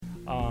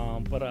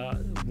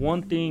But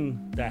one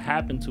thing that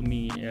happened to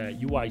me at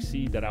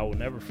UIC that I will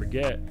never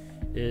forget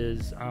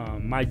is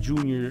my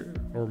junior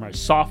or my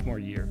sophomore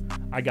year,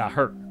 I got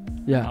hurt.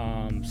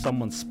 Yeah.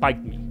 Someone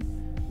spiked me,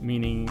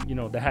 meaning,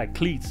 they had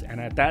cleats. And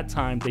at that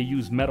time, they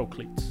used metal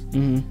cleats.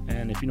 Mm-hmm.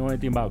 And if you know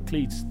anything about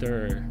cleats,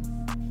 they're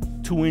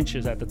 2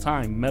 inches at the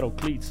time. Metal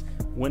cleats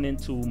went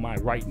into my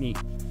right knee.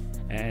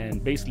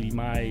 And basically,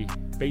 my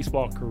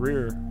baseball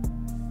career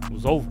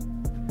was over.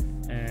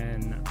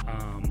 And,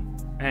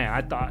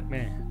 I thought,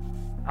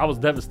 I was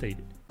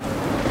devastated.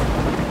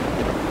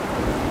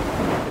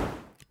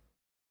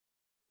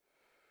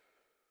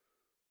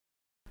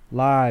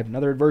 Live,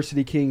 another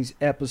Adversity Kings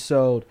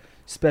episode.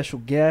 Special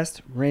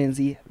guest,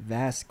 Ransey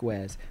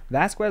Vazquez.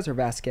 Vasquez or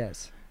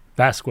Vasquez?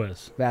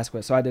 Vasquez.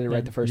 So I did it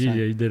right the first time.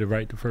 Yeah, you did it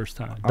right the first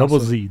time.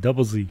 Awesome.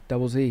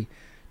 Double Z.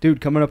 Dude,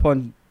 coming up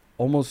on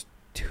almost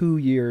 2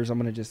 years. I'm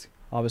going to just,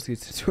 obviously,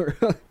 since we're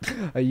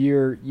a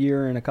year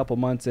and a couple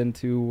months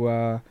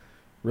into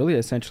really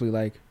essentially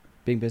like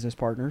being business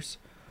partners,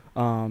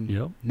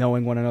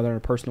 knowing one another on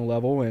a personal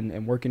level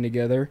and working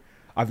together.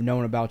 I've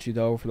known about you,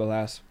 though, for the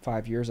last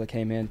 5 years. I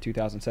came in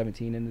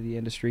 2017 into the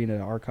industry, into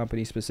our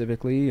company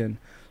specifically, and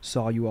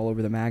saw you all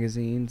over the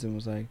magazines and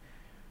was like,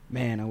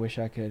 man, I wish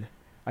I could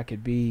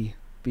be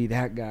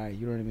that guy.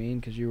 You know what I mean?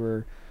 Because you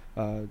were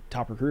a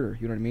top recruiter.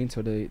 You know what I mean?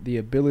 So the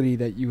ability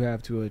that you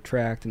have to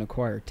attract and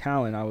acquire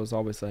talent, I was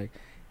always like,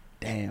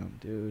 damn,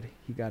 dude,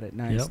 he got it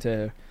nice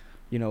to,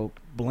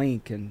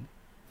 blink, and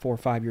 4 or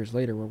 5 years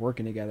later, we're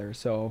working together.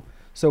 So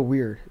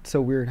weird. It's so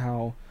weird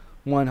how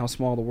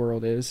small the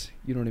world is,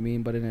 you know what I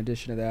mean? But in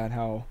addition to that,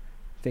 how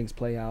things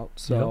play out.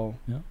 So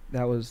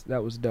that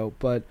was dope.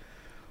 But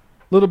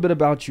a little bit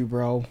about you,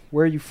 bro.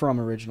 Where are you from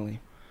originally?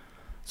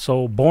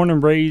 So born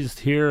and raised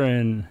here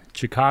in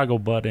Chicago,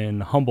 but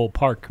in Humboldt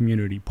Park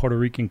community, Puerto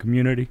Rican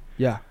community.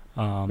 Yeah.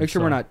 Make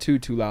sure we're not too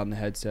loud in the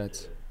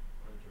headsets.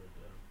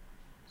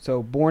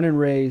 So born and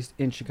raised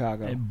in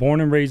Chicago.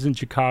 Born and raised in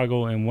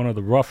Chicago in one of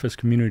the roughest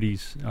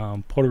communities,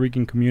 Puerto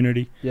Rican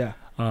community. Yeah.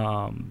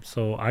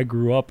 So I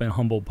grew up in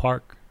Humboldt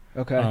Park.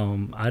 Okay.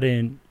 I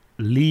didn't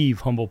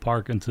leave Humboldt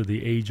Park until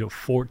the age of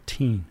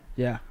 14.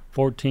 Yeah.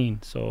 14.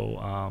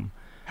 So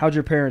how'd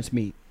your parents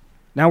meet?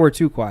 Now we're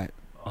too quiet.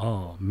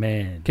 Oh,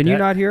 man. Can you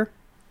not hear?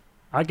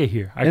 I can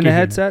hear. In the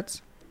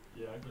headsets?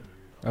 Yeah,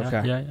 I can hear.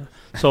 Okay. Yeah.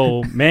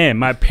 So, man,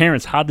 my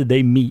parents, how did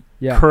they meet?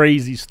 Yeah.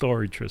 Crazy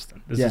story,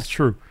 Tristan. This is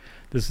true.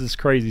 This is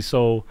crazy.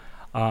 So,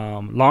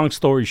 long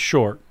story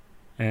short,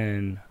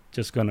 and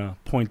just going to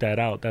point that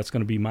out, that's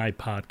going to be my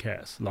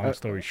podcast, long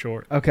story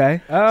short.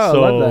 Okay. Oh,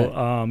 so, love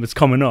that. It's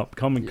coming up,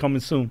 coming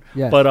soon.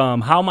 Yes. But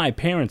how my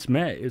parents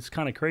met, it's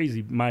kind of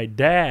crazy. My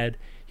dad,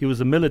 he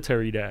was a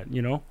military dad,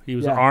 He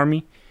was an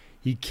Army.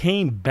 He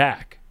came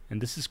back,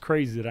 and this is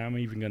crazy that I'm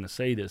even going to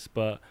say this,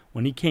 but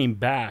when he came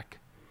back,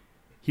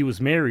 he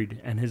was married,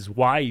 and his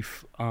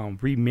wife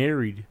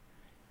remarried.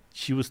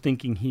 She was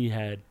thinking he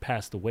had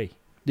passed away.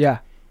 Yeah.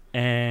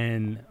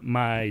 And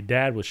my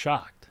dad was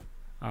shocked.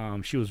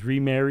 She was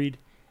remarried,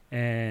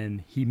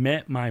 and he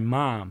met my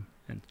mom.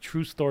 And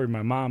true story,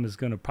 my mom is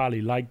going to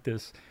probably like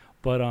this,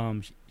 but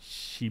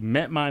she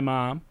met my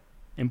mom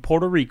in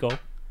Puerto Rico.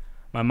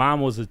 My mom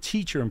was a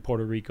teacher in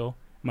Puerto Rico.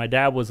 My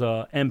dad was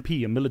a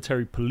MP, a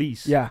military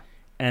police. Yeah.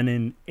 And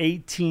in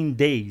 18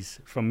 days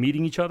from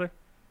meeting each other,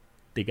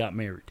 they got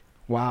married.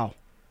 Wow.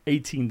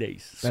 18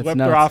 days. That's Swept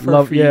nuts. her off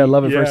her feet. Yeah,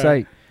 love at first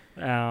sight.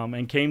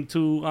 And came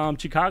to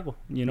Chicago,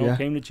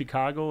 came to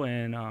Chicago.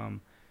 And,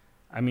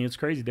 it's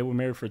crazy. They were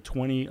married for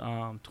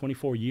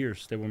 24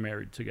 years. They were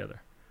married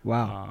together.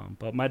 Wow.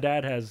 But my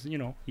dad has,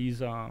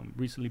 he's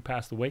recently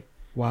passed away.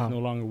 Wow. He's no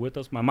longer with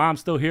us. My mom's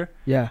still here.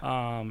 Yeah.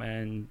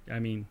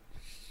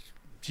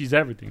 She's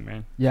everything,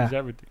 man. Yeah. She's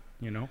everything,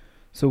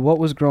 So what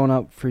was growing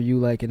up for you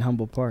like in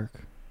Humboldt Park?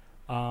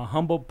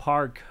 Humboldt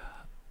Park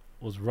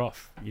was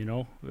rough,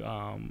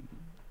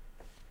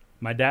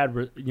 My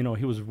dad,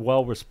 he was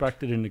well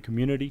respected in the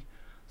community.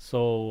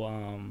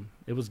 So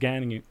it was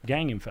gang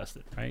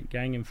infested, right?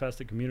 Gang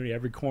infested community.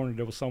 Every corner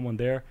there was someone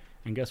there.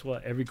 And guess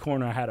what? Every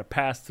corner I had to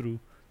pass through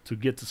to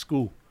get to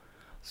school.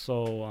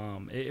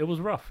 So it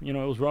was rough. It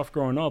was rough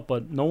growing up,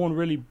 but no one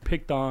really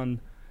picked on.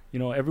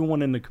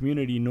 Everyone in the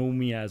community knew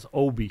me as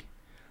Obi.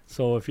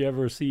 So if you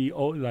ever see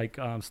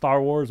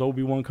Star Wars,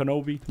 Obi-Wan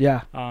Kenobi.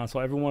 Yeah.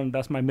 So everyone,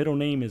 that's my middle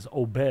name is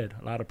Obed.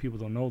 A lot of people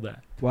don't know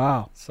that.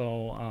 Wow.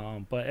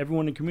 So, but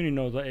everyone in the community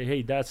knows that,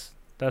 hey, that's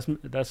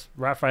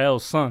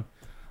Raphael's son.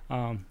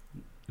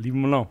 Leave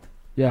him alone.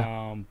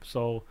 Yeah.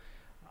 So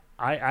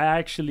I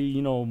actually,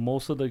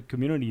 most of the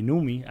community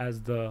knew me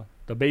as the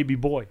baby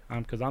boy,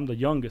 because I'm the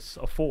youngest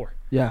of 4.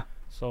 Yeah.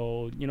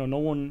 So, no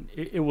one,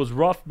 it was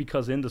rough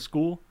because in the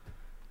school,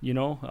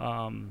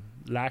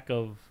 lack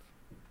of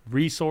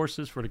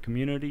resources for the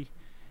community,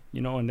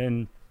 and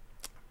then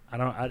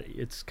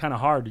it's kind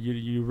of hard.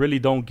 You really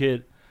don't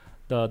get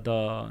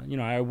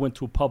I went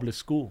to a public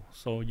school,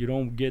 so you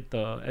don't get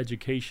the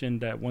education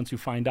that once you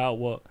find out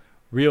what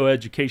real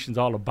education's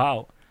all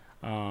about,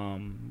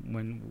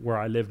 where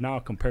I live now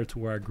compared to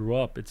where I grew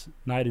up, it's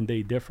night and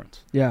day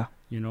difference. Yeah.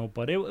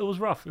 But it was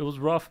rough. It was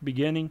rough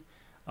beginning.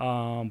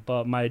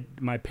 But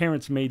my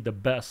parents made the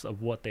best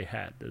of what they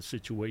had, the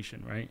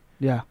situation, right?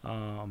 Yeah.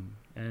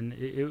 And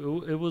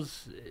it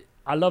was,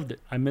 I loved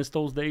it. I miss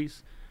those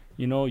days.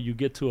 You know, you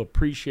get to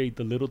appreciate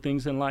the little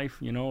things in life,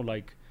 you know,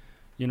 like,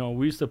 you know,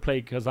 we used to play,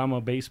 because I'm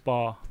a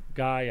baseball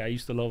guy. I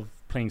used to love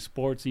playing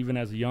sports even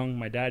as a young.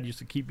 My dad used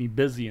to keep me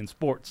busy in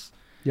sports.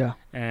 Yeah.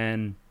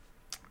 And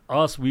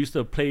we used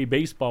to play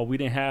baseball. We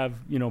didn't have,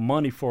 you know,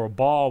 money for a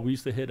ball. We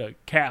used to hit a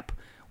cap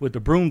with the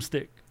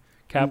broomstick.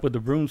 With the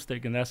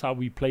broomstick, and that's how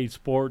we played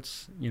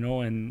sports, you know.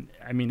 And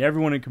I mean,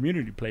 everyone in the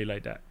community played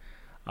like that.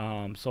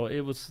 So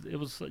it was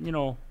you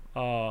know,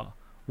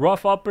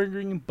 rough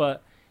upbringing,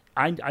 but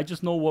I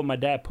just know what my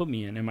dad put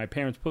me in and my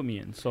parents put me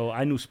in, so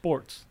I knew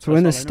sports. So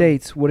in the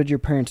States, what did your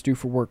parents do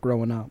for work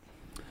growing up?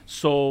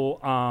 So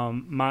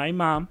my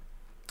mom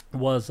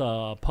was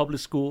a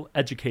public school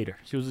educator.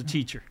 She was a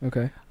teacher.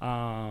 Okay.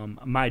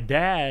 My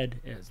dad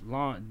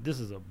this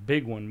is a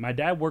big one. My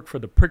dad worked for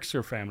the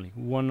Pritzker family,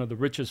 one of the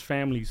richest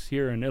families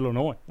here in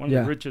Illinois, one of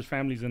the richest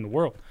families in the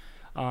world.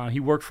 He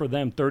worked for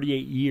them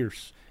 38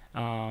 years.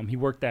 He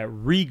worked at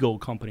Regal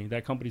Company.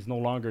 That company's no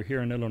longer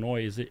here in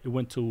Illinois. It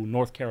went to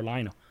North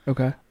Carolina.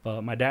 Okay.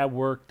 But my dad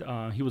worked,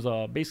 he was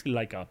basically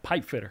like a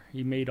pipe fitter.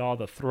 He made all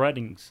the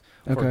threadings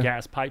for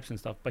gas pipes and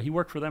stuff. But he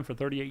worked for them for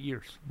 38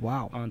 years.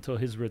 Wow. Until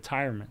his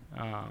retirement.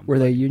 Were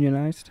they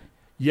unionized?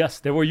 Yes,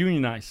 they were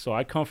unionized. So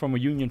I come from a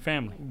union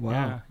family. Wow.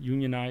 Yeah,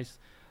 unionized.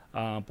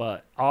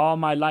 But all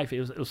my life, it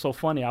was so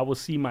funny. I would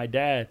see my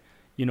dad,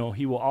 you know,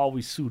 he will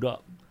always suit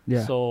up.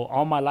 Yeah. So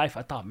all my life,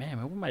 I thought,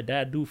 man, what would my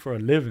dad do for a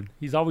living?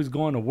 He's always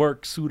going to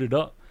work suited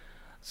up.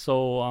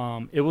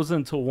 So it wasn't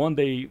until one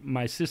day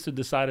my sister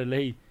decided,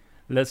 hey,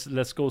 let's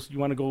go. You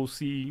want to go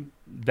see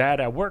Dad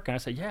at work? And I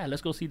said, yeah,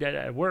 let's go see Dad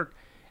at work.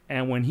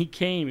 And when he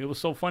came, it was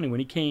so funny. When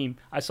he came,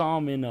 I saw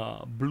him in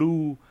a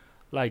blue,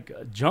 like,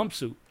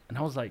 jumpsuit. And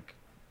I was like,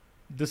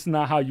 this is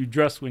not how you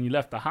dress when you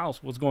left the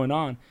house. What's going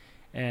on?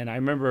 And I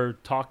remember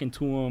talking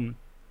to him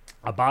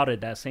about it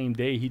that same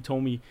day. He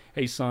told me,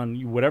 hey, son,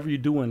 whatever you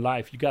do in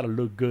life, you got to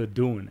look good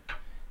doing it.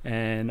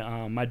 And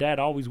my dad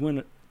always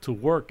went to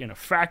work in a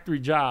factory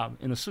job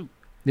in a suit.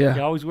 Yeah.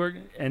 He always worked,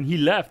 and he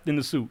left in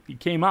the suit. He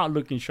came out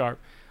looking sharp.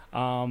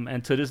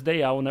 And to this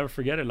day, I will never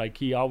forget it. Like,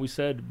 he always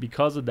said,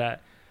 because of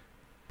that,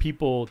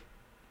 people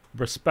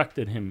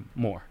respected him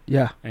more.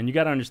 Yeah. And you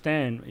got to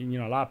understand, you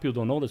know, a lot of people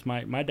don't know this.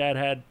 My dad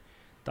had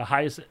the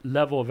highest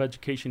level of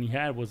education he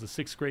had was a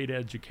 6th grade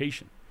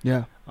education.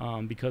 Yeah.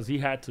 Because he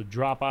had to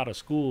drop out of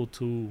school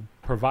to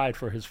provide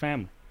for his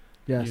family.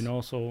 Yes. You know,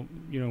 so,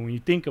 you know, when you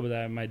think of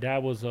that, my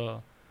dad was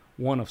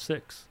one of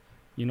 6.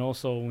 You know,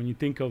 so when you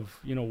think of,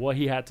 you know, what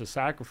he had to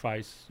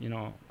sacrifice, you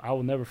know, I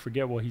will never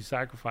forget what he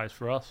sacrificed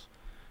for us.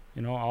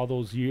 You know, all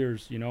those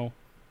years, you know,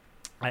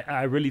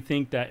 I really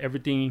think that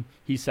everything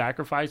he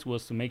sacrificed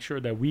was to make sure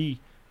that we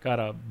got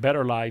a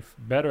better life,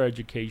 better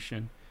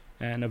education.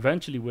 And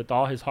eventually, with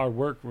all his hard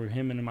work for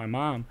him and my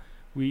mom,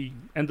 we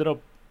ended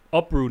up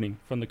uprooting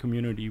from the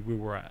community we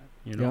were at,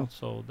 you know. Yeah.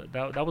 So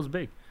that was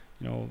big.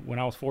 You know, when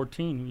I was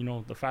 14, you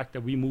know, the fact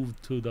that we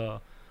moved to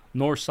the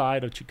north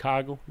side of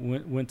Chicago,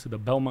 went to the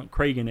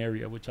Belmont-Cragen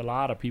area, which a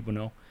lot of people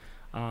know,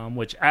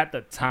 which at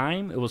the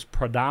time, it was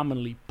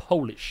predominantly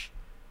Polish.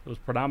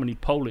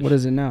 What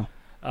is it now?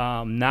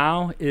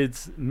 Now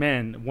it's,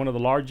 one of the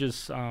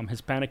largest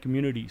Hispanic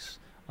communities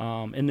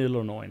in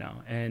Illinois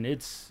now. And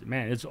it's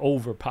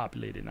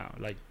overpopulated now,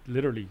 like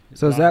literally.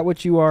 So is that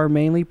what you are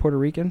mainly, Puerto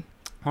Rican?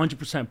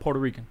 100% Puerto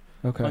Rican.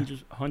 Okay.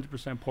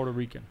 100% Puerto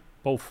Rican.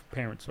 Both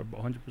parents are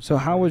 100%. So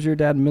how was your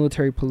dad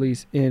military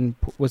police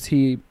was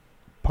he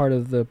part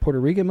of the Puerto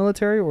Rican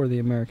military or the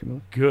American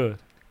military?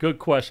 Good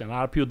question. A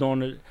lot of people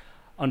don't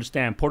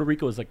understand. Puerto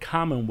Rico is a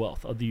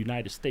commonwealth of the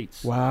United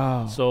States.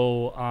 Wow.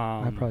 So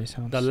that probably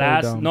sounds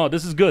dumb. No,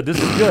 this is good.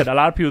 A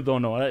lot of people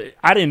don't know.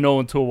 I didn't know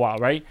until a while,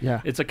 right?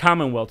 Yeah. It's a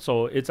commonwealth,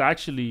 so it's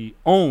actually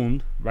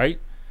owned, right,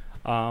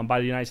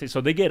 by the United States.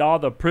 So they get all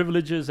the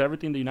privileges,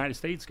 everything the United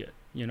States get.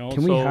 You know.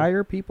 Can we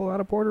hire people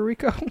out of Puerto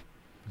Rico?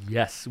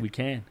 Yes, we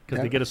can,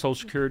 because they get a Social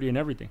Security and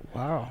everything.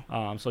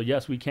 Wow. So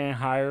yes, we can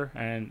hire,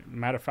 and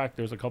matter of fact,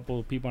 there's a couple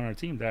of people on our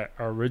team that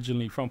are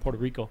originally from Puerto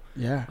Rico.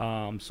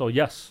 Yeah. So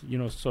yes, you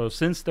know, so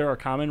since they're a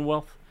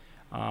commonwealth,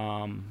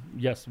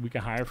 yes, we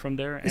can hire from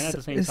there. And at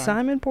the same time, is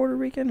Simon Puerto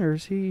Rican or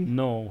is he?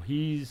 No,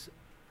 he's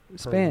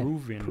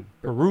Peruvian.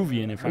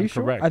 If I'm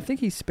correct. I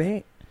think he's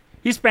Spanish.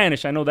 He's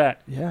Spanish, I know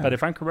that. Yeah. But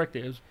if I'm correct,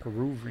 it is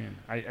Peruvian.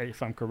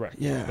 If I'm correct.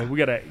 Yeah. But we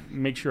gotta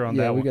make sure on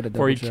that we one gotta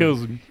before he double check.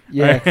 kills me.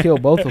 Yeah, right? kill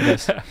both of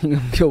us.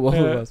 Kill both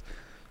of us.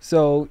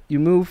 So you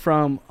moved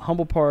from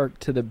Humboldt Park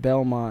to the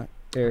Belmont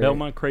area.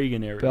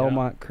 Belmont-Cragen area.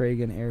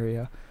 Belmont-Cragen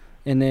area.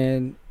 And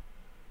then,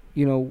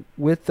 you know,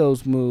 with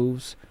those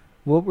moves,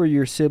 what were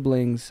your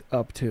siblings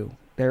up to?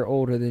 They're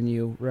older than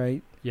you,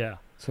 right? Yeah.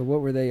 So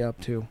what were they up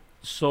to?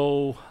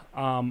 So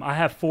I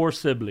have 4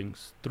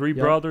 siblings, 3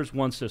 brothers,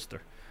 1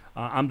 sister.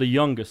 I'm the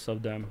youngest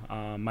of them.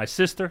 My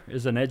sister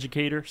is an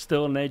educator,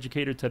 still an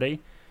educator today.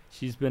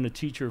 She's been a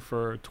teacher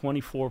for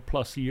 24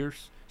 plus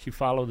years. She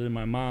followed in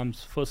my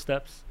mom's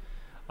footsteps.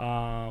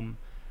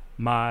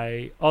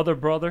 My other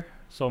brother,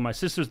 So my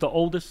sister's the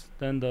oldest.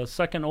 Then the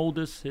second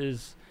oldest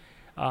is,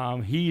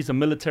 he's a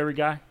military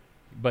guy,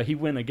 but he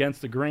went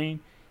against the grain.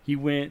 He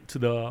went to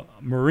the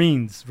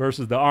Marines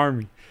versus the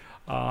Army.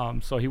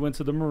 So he went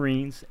to the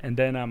Marines. And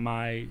then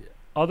my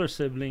other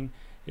sibling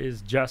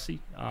is Jesse.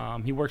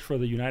 He works for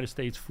the United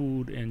States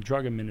Food and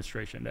Drug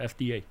Administration, the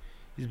FDA.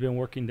 He's been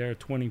working there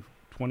 20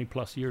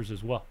 plus years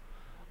as well.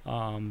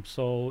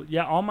 So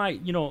yeah, all my,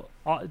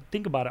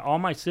 think about it. All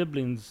my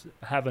siblings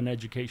have an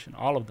education,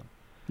 all of them.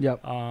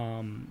 Yep.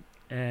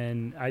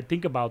 And I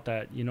think about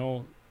that,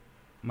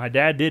 my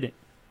dad didn't,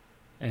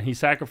 and he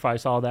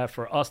sacrificed all that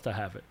for us to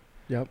have it.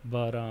 Yep.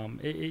 But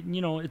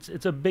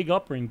it's a big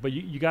upbringing. But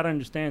you got to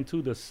understand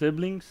too, the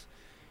siblings,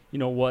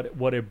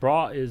 what it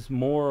brought is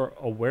more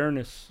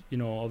awareness,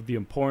 of the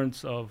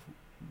importance of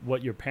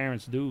what your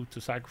parents do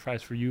to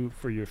sacrifice for you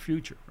for your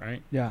future,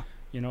 right? Yeah.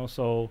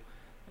 So,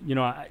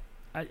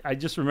 I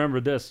just remember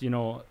this,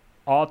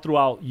 all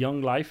throughout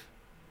young life,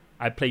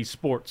 I played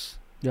sports.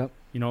 Yep.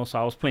 So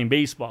I was playing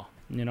baseball,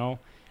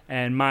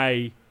 and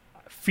my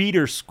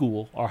feeder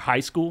school or high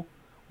school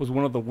was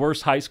one of the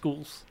worst high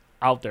schools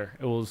out there.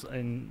 It was,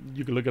 and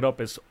you can look it up,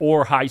 it's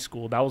Orr High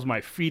School. That was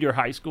my feeder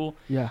high school.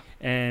 Yeah.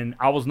 And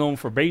I was known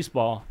for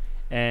baseball,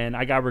 and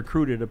I got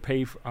recruited to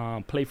play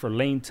for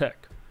Lane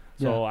Tech.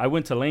 So I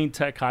went to Lane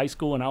Tech High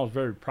School, and I was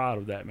very proud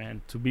of that,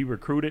 man, to be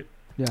recruited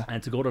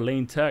and to go to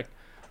Lane Tech.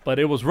 But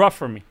it was rough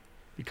for me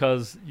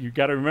because you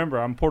got to remember,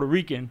 I'm Puerto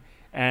Rican,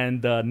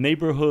 and the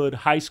neighborhood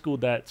high school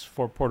that's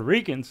for Puerto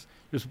Ricans,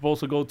 you're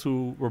supposed to go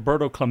to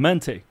Roberto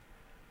Clemente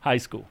High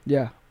School.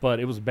 Yeah. But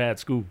it was a bad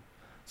school.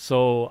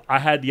 So I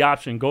had the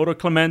option, go to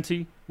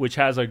Clemente, which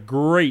has a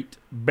great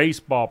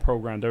baseball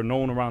program. They're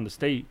known around the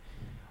state.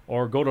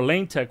 Or go to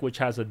Lane Tech, which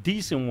has a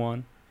decent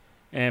one,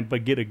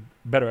 but get a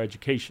better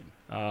education.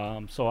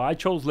 So I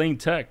chose Lane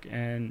Tech,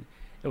 and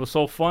it was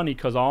so funny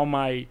because all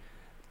my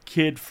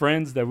kid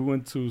friends that we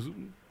went to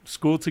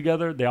school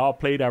together, they all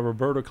played at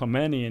Roberto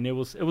Clemente, and it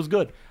was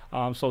good.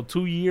 So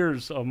 2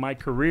 years of my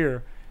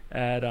career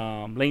at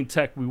Lane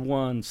Tech, we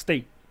won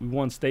state.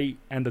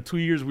 And the 2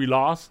 years we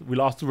lost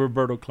to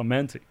Roberto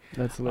Clemente.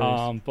 That's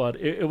hilarious. But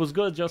it was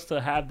good just to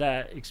have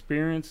that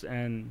experience,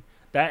 and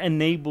that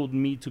enabled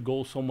me to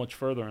go so much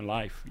further in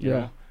life. You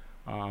know?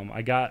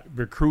 I got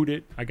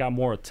recruited. I got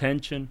more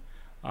attention.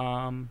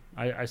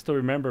 I still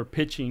remember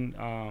pitching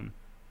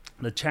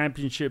the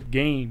championship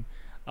game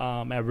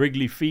at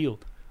Wrigley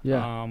Field.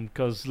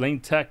 Because Lane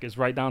Tech is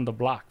right down the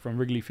block from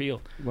Wrigley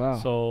Field. Wow.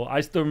 So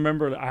I still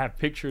remember, I have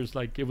pictures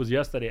like it was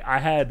yesterday. I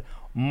had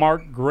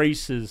Mark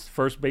Grace's,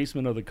 first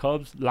baseman of the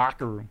Cubs,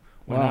 locker room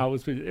when I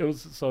was. It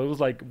was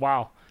like,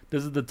 wow,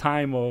 this is the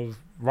time of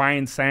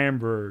Ryan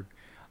Sandberg,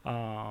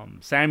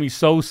 Sammy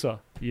Sosa.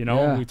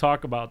 We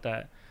talk about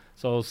that.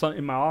 So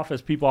in my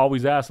office, people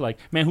always ask, like,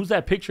 man, who's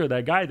that picture of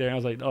that guy there? And I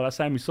was like, oh, that's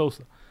Sammy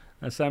Sosa.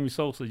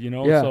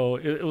 So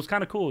it was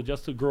kind of cool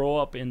just to grow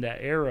up in that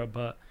era.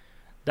 But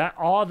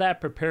all that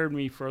prepared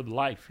me for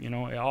life. It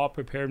all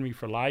prepared me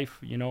for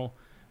life,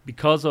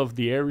 because of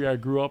the area I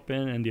grew up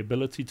in and the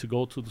ability to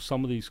go to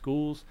some of these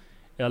schools.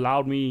 It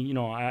allowed me,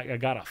 I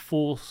got a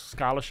full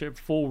scholarship,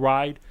 full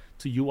ride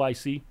to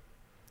UIC.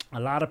 A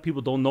lot of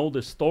people don't know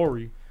this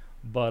story,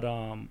 but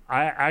I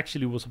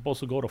actually was supposed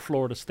to go to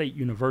Florida State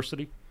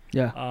University.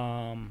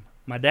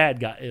 My dad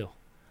got ill,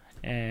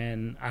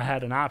 and I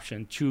had an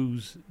option,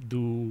 choose,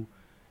 do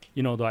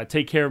I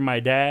take care of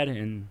my dad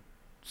and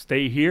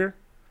stay here,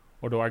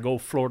 or do I go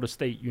Florida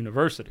State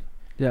University?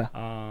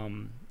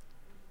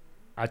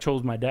 I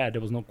chose my dad.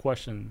 There was no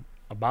question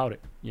about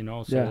it,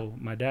 So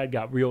my dad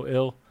got real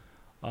ill.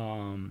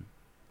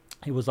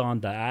 He was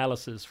on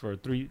dialysis for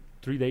three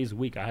days a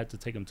week. I had to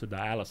take him to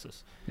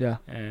dialysis.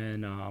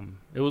 And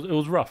it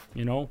was rough,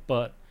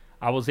 but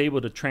I was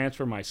able to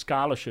transfer my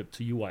scholarship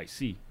to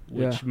UIC,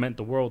 which meant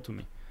the world to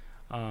me.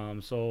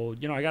 So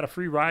I got a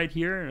free ride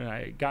here, and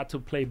I got to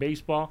play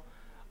baseball.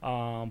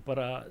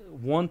 But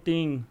one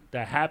thing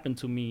that happened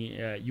to me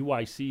at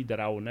UIC that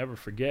I will never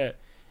forget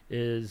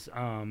is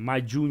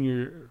my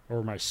junior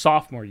or my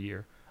sophomore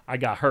year, I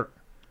got hurt.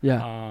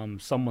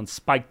 Someone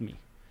spiked me,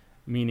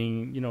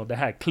 meaning, they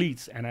had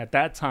cleats. And at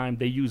that time,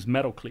 they used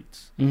metal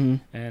cleats. Mm-hmm.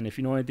 And if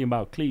you know anything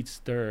about cleats,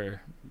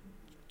 they're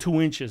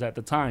 2 inches at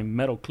the time.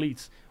 Metal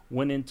cleats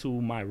went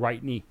into my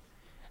right knee.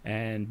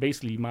 And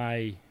basically,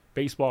 my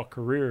baseball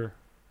career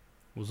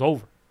was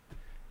over.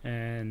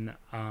 And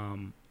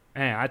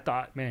I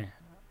thought,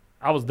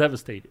 I was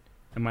devastated.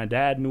 And my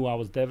dad knew I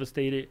was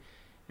devastated.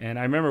 And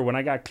I remember when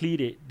I got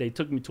cleated, they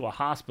took me to a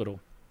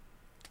hospital.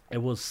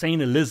 It was St.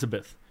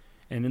 Elizabeth,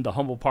 and in the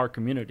Humboldt Park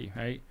community,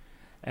 right?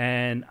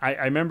 And I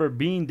remember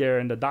being there,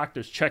 and the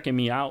doctor's checking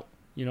me out,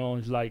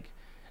 it's like,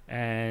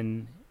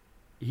 and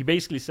he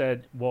basically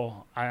said,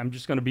 well, I'm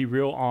just going to be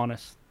real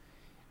honest.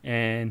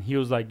 And he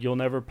was like, you'll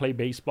never play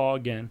baseball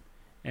again,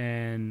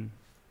 and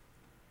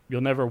you'll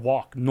never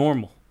walk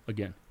normal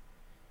again.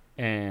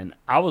 And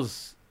I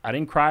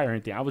didn't cry or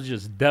anything. I was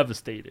just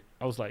devastated.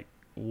 I was like,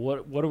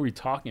 what are we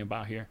talking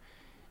about here?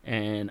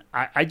 And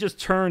I just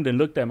turned and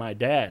looked at my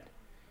dad,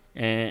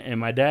 And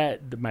my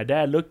dad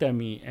looked at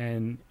me,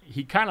 and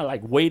he kind of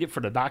like waited for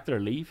the doctor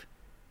to leave.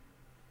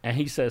 And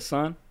he said,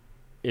 son,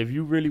 if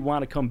you really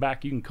want to come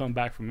back, you can come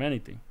back from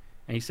anything.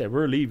 And he said,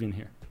 we're leaving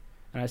here.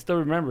 And I still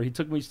remember he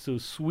took me to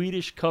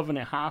Swedish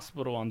Covenant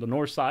Hospital on the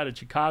north side of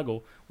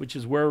Chicago, which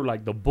is where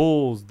like the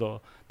Bulls, the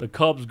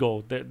Cubs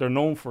go. They're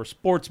known for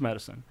sports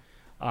medicine.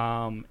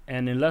 And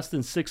in less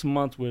than 6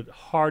 months with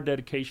hard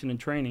dedication and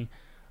training,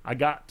 I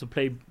got to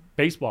play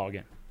baseball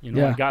again. You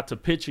know, I got to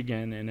pitch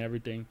again and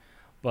everything.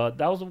 But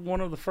that was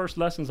one of the first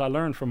lessons I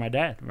learned from my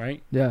dad,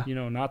 right? Yeah. You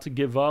know, not to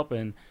give up,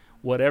 and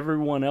what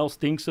everyone else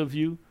thinks of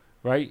you,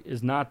 right,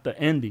 is not the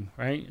ending,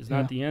 right? It's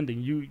not the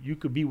ending. You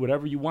could be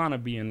whatever you want to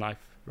be in life,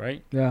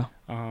 right? Yeah.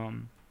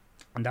 And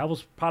that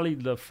was probably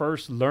the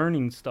first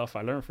learning stuff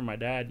I learned from my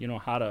dad, you know,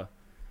 how to,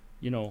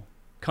 you know,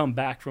 come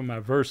back from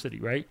adversity,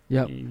 right?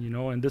 Yeah. You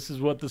know, and this is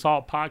what this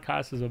whole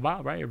podcast is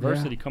about, right?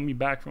 Adversity, coming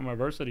back from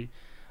adversity.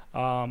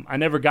 I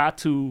never got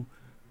to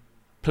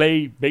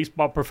play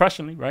baseball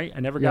professionally, right? I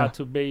never got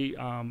to play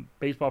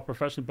baseball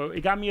professionally, but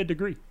it got me a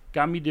degree.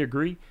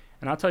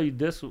 And I'll tell you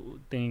this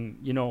thing,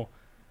 you know,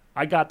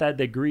 I got that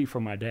degree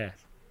from my dad.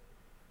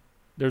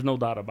 There's no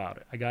doubt about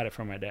it. I got it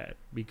from my dad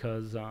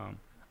because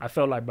I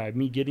felt like by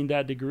me getting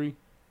that degree,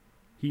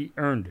 he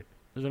earned it.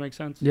 Does that make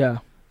sense? Yeah.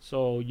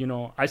 So, you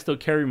know, I still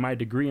carry my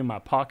degree in my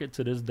pocket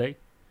to this day.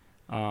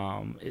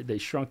 They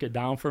shrunk it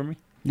down for me.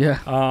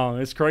 Yeah.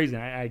 It's crazy.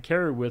 I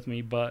carry it with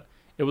me, but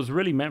it was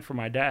really meant for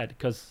my dad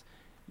because,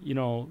 you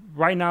know,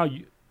 right now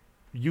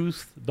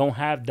youth don't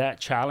have that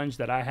challenge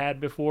that I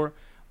had before.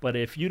 But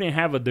if you didn't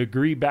have a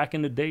degree back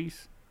in the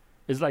days,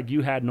 it's like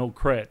you had no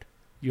cred.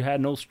 You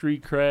had no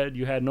street cred.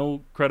 You had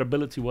no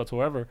credibility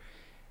whatsoever.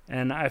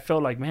 And I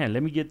felt like, man,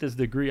 let me get this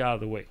degree out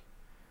of the way.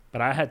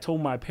 But I had told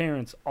my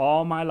parents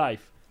all my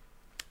life,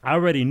 I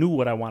already knew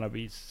what I want to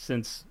be.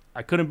 Since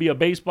I couldn't be a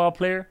baseball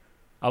player,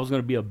 I was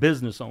going to be a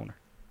business owner.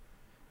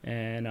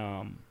 And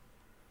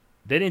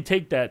they didn't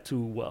take that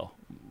too well.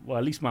 Well,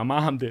 at least my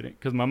mom didn't,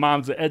 because my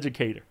mom's an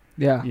educator.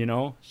 Yeah. You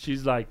know,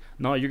 she's like,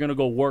 no, you're going to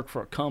go work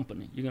for a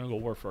company.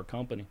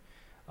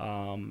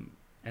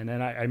 And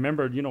then I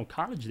remember, you know,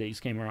 college days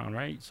came around,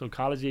 right? So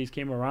college days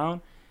came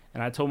around,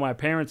 and I told my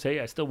parents, hey,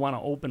 I still want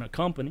to open a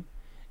company.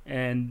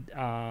 And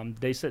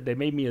they said, they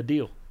made me a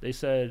deal. They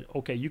said,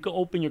 okay, you can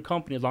open your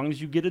company as long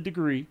as you get a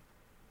degree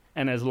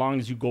and as long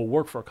as you go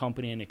work for a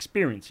company and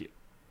experience it.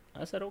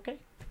 I said, okay.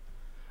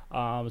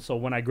 So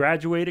when I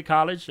graduated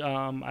college,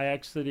 I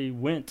actually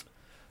went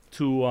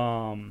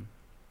to,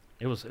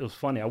 it was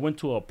funny. I went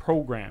to a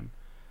program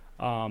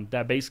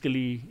that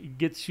basically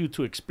gets you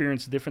to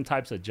experience different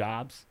types of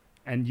jobs,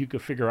 and you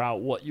could figure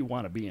out what you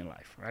want to be in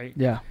life, right?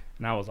 Yeah.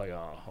 And I was like,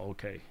 oh,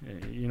 okay.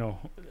 You know,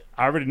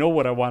 I already know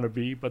what I want to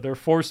be, but they're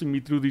forcing me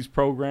through these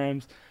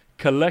programs,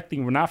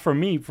 collecting, not from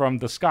me, from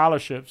the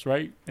scholarships,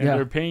 right? And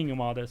they're paying them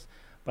all this.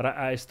 But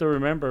I still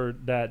remember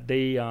that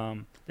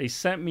they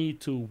sent me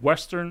to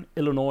Western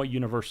Illinois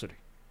University.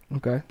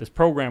 Okay. This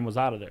program was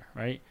out of there,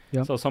 right?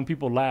 Yep. So some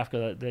people laugh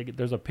because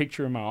there's a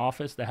picture in my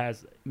office that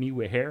has me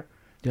with hair.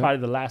 Yep.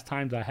 Probably the last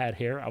times I had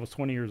hair. I was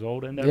 20 years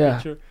old in that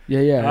picture.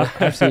 Yeah.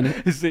 I've seen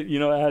it. You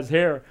know, it has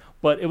hair.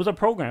 But it was a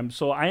program.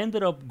 So I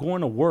ended up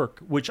going to work,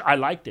 which I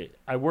liked it.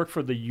 I worked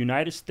for the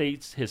United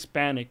States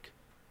Hispanic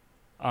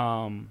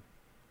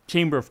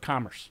Chamber of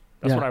Commerce.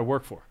 That's what I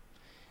worked for.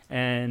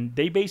 And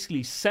they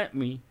basically sent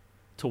me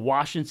to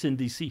Washington,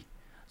 D.C.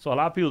 So a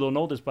lot of people don't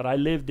know this, but I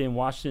lived in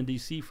Washington,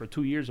 D.C. for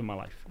 2 years of my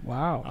life.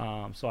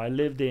 Wow. So I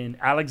lived in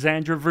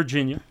Alexandria,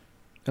 Virginia,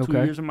 2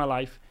 years of my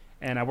life.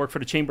 And I worked for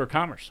the Chamber of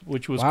Commerce,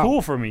 which was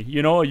cool for me.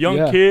 You know, a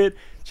young kid,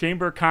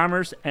 Chamber of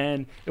Commerce.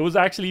 And it was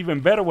actually even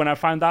better when I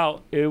found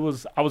out I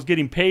was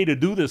getting paid to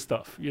do this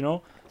stuff, you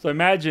know. So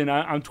imagine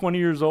I'm 20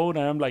 years old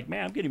and I'm like,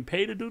 man, I'm getting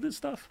paid to do this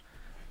stuff.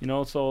 You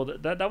know, so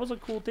that was a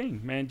cool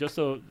thing, man, just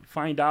to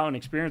find out and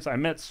experience. I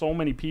met so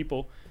many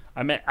people.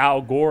 I met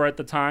Al Gore at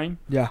the time,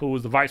 who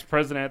was the vice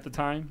president at the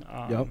time.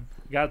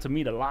 Got to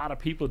meet a lot of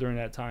people during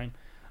that time.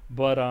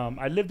 But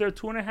I lived there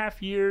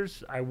 2.5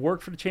 years. I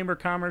worked for the Chamber of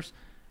Commerce.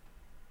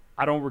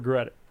 I don't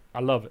regret it. I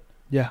love it.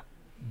 Yeah.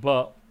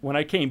 But when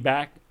I came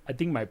back, I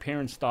think my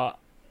parents thought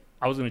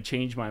I was going to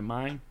change my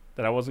mind,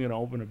 that I wasn't going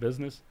to open a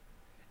business.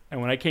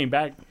 And when I came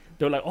back,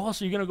 they were like, oh,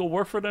 so you're going to go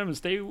work for them and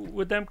stay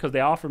with them? Because they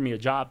offered me a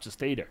job to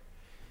stay there.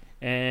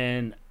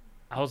 And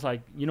I was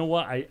like, you know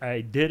what?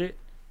 I did it,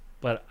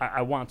 but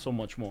I want so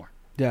much more.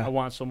 Yeah. I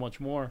want so much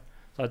more.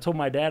 So I told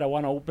my dad I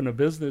want to open a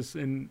business.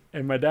 And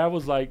my dad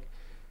was like,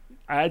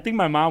 I think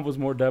my mom was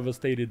more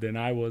devastated than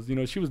I was. You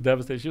know, she was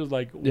devastated. She was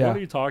like, what are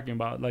you talking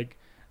about? Like,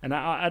 and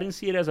I didn't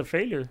see it as a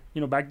failure. You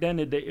know, back then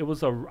it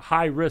was a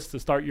high risk to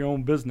start your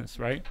own business,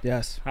 right?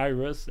 Yes. High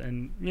risk.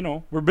 And, you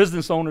know, we're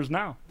business owners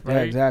now, right?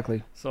 Yeah,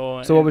 exactly. So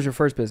what was your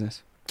first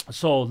business?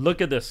 So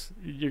look at this.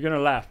 You're going to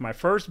laugh. My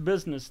first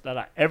business that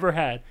I ever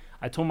had,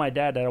 I told my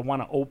dad that I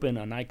want to open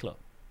a nightclub.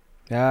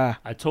 Yeah.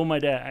 I told my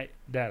dad,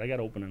 Dad, I got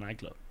to open a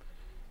nightclub.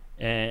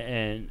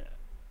 And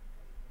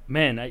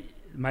man,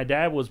 my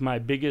dad was my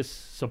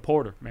biggest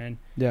supporter, man.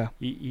 Yeah.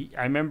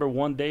 I remember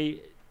one day,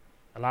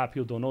 a lot of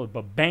people don't know it,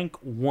 but Bank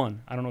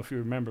One. I don't know if you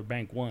remember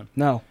Bank One.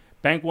 No.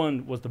 Bank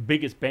One was the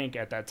biggest bank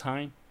at that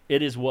time.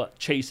 It is what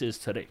Chase is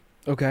today.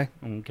 Okay.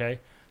 Okay.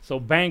 So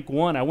Bank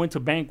One, I went to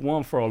Bank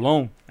One for a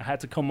loan. I had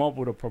to come up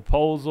with a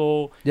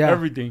proposal,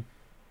 everything.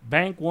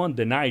 Bank One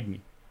denied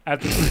me.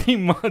 After 3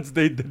 months,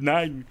 they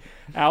denied me.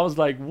 I was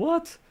like,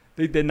 what?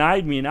 They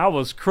denied me, and I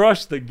was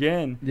crushed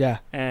again. Yeah.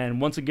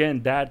 And once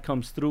again, Dad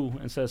comes through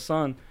and says,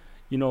 son,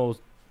 you know,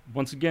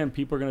 once again,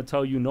 people are going to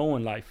tell you no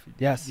in life.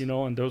 Yes. You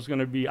know, and there's going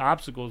to be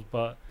obstacles.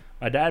 But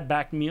my dad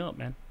backed me up,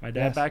 man. My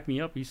dad backed me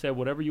up. He said,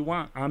 whatever you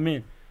want, I'm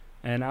in.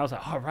 And I was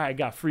like, all right, I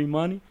got free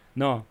money.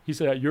 No, he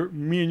said,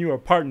 me and you are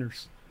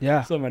partners.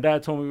 Yeah. So my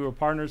dad told me we were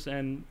partners,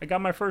 and I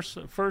got my first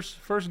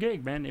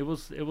gig, man. It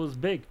was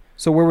big.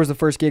 So where was the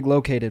first gig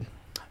located?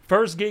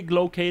 First gig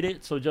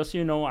located. So just so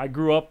you know, I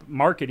grew up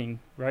marketing,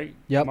 right?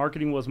 Yep.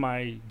 Marketing was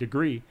my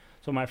degree.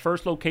 So my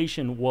first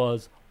location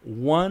was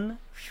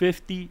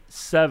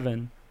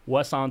 157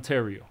 West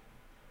Ontario.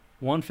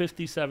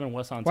 157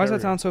 West Ontario. Why does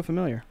that sound so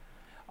familiar?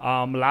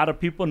 A lot of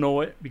people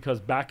know it because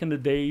back in the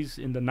days,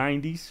 in the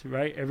 90s,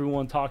 right,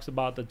 everyone talks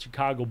about the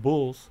Chicago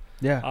Bulls.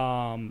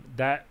 Yeah.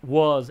 That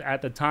was,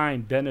 at the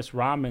time, Dennis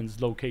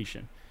Rodman's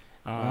location.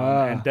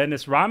 And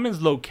Dennis Rodman's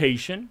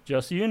location,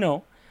 just so you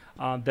know,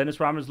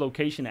 Dennis Rodman's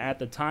location at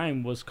the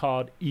time was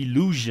called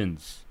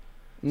Illusions.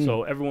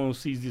 So everyone who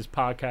sees these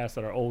podcasts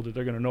that are older,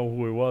 they're going to know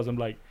who it was. I'm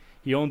like,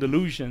 he owned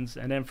Illusions.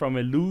 And then from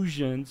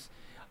Illusions,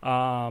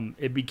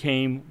 it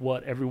became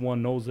what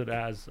everyone knows it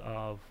as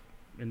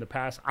in the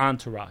past,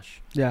 Entourage.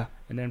 Yeah.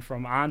 And then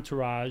from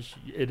Entourage,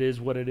 it is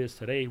what it is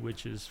today,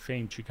 which is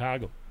famed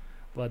Chicago.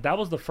 But that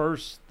was the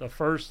first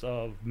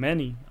of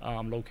many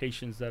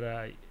locations that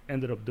I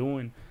ended up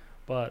doing.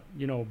 But,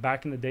 you know,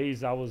 back in the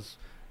days, I was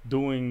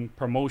doing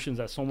promotions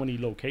at so many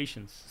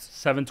locations.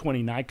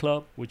 720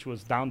 nightclub, which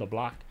was down the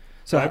block.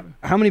 So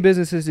how many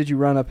businesses did you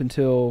run up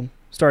until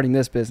starting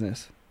this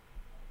business?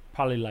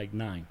 Probably like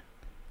 9.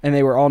 And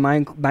they were all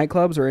 9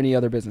 nightclubs or any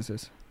other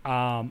businesses?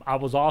 I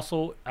was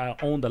also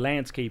owned a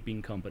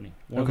landscaping company,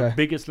 one of the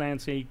biggest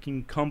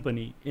landscaping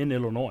company in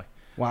Illinois.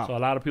 Wow. So a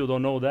lot of people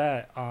don't know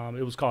that.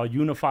 It was called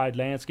Unified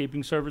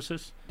Landscaping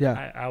Services.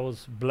 Yeah. I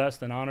was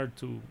blessed and honored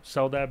to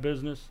sell that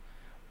business.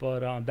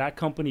 But that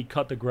company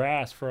cut the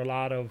grass for a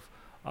lot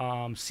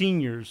of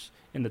seniors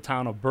in the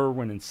town of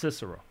Berwyn and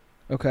Cicero.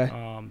 Okay.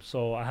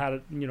 So I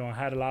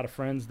had a lot of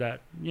friends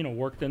that, you know,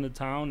 worked in the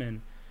town,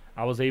 and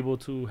I was able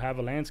to have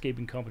a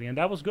landscaping company, and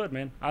that was good,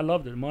 man. I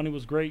loved it. The money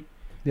was great.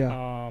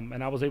 Yeah.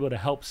 And I was able to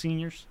help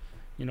seniors.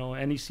 You know,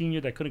 any senior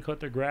that couldn't cut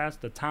their grass,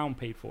 the town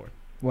paid for it.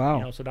 Wow.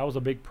 You know, so that was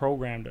a big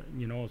program that,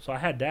 you know, so I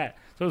had that.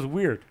 So it was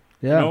weird.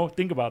 Yeah. You know,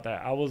 think about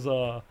that. I was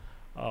a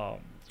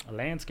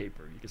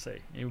landscaper, you could say.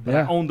 But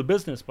I owned the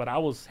business, but I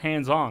was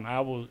hands-on. I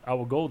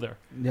would go there.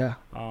 Yeah.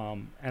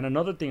 And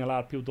another thing a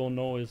lot of people don't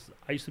know is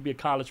I used to be a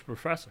college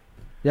professor.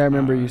 Yeah, I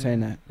remember you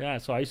saying that. Yeah,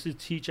 so I used to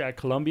teach at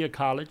Columbia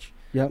College,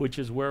 which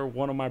is where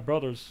one of my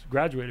brothers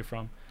graduated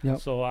from.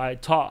 Yep. So I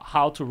taught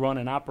how to run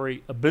and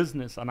operate a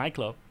business, a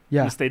nightclub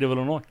in the state of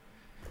Illinois.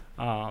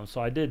 So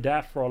I did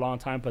that for a long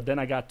time, but then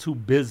I got too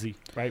busy,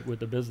 right, with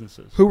the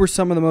businesses. Who were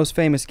some of the most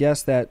famous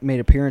guests that made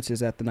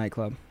appearances at the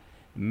nightclub?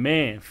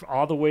 Man,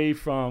 all the way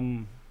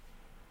from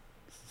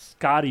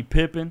Scottie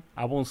Pippen.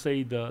 I won't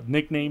say the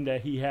nickname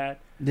that he had.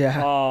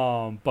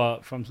 Yeah.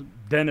 But from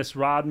Dennis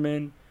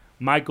Rodman,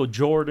 Michael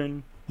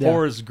Jordan,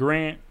 Horace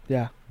Grant,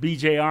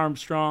 B.J.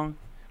 Armstrong.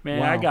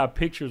 Man, I got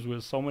pictures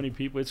with so many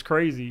people. It's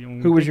crazy.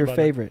 Who was your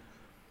favorite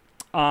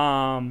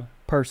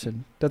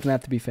person? Doesn't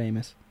have to be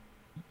famous.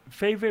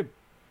 Favorite,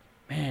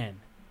 man.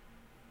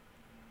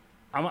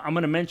 I'm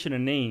going to mention a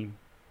name,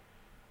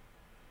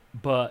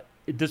 but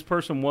this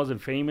person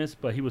wasn't famous,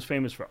 but he was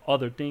famous for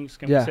other things,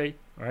 can we say,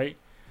 right?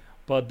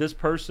 But this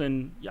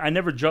person, I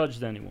never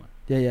judged anyone.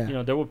 Yeah, yeah. You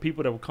know, there were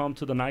people that would come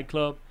to the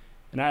nightclub,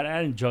 and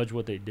I didn't judge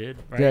what they did,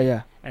 right? Yeah,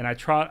 yeah. And I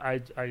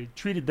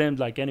treated them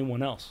like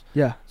anyone else.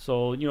 Yeah.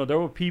 So, you know, there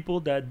were people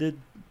that did,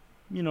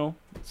 you know,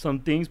 some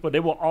things, but they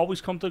will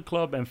always come to the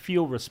club and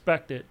feel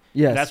respected.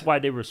 Yes. That's why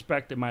they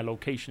respected my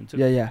location, too.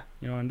 Yeah, yeah.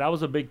 You know, and that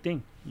was a big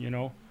thing, you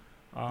know.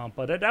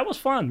 But that was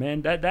fun,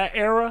 man. That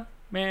era,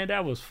 man,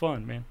 that was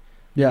fun, man.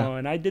 Yeah. You know,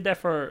 and I did that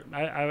for,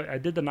 I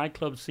did the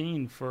nightclub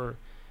scene for,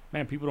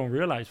 man, people don't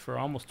realize, for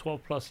almost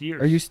 12 plus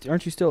years.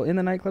 Aren't you still in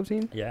the nightclub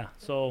scene? Yeah.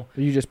 So.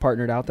 Are you just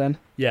partnered out then?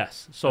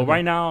 Yes. So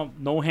right now,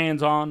 no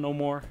hands-on, no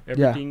more.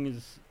 Everything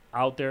is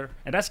out there.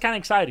 And that's kind of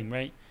exciting,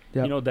 right?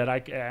 Yep. You know, that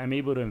I'm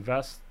able to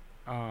invest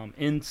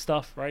in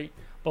stuff, right?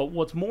 But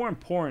what's more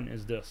important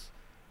is this.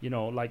 You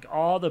know, like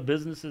all the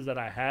businesses that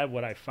I had,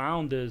 what I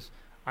found is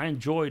I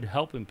enjoyed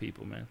helping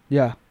people, man.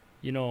 Yeah.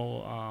 You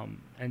know,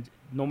 and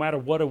no matter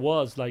what it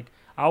was, like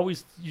I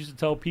always used to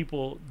tell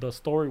people the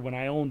story when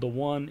I owned the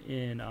one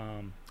in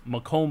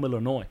Macomb,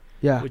 Illinois,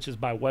 which is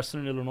by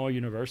Western Illinois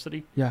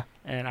University. Yeah.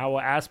 And I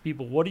will ask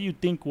people, what do you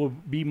think will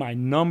be my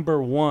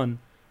number one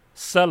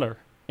seller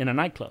in a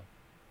nightclub?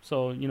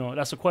 So, you know,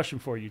 that's a question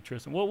for you,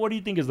 Tristan. What do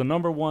you think is the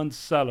number one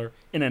seller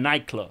in a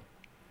nightclub?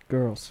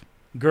 Girls.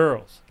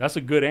 That's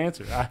a good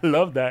answer. I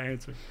love that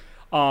answer.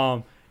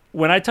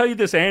 When I tell you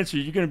this answer,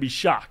 you're going to be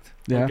shocked.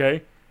 Yeah.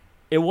 Okay.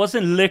 It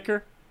wasn't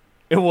liquor.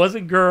 It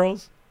wasn't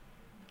girls.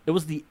 It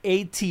was the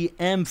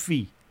ATM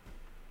fee.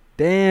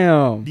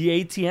 Damn. The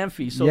ATM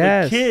fee. So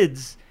Yes. the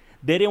kids,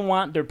 they didn't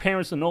want their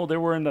parents to know they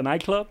were in the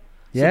nightclub.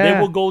 So Yeah. they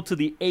will go to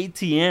the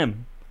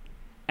ATM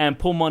and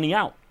pull money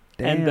out.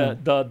 Damn.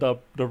 And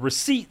the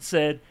receipt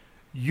said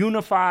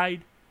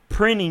Unified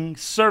Printing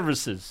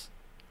Services.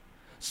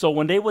 So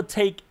when they would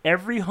take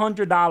every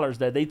 $100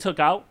 that they took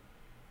out,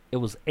 it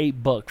was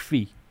 $8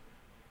 fee.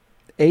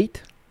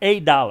 $8?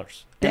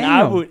 $8.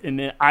 Damn. And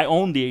then I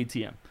owned the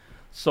ATM.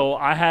 So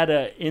I had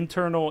an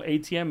internal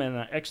ATM and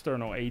an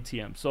external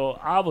ATM. So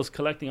I was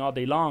collecting all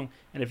day long.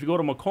 And if you go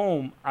to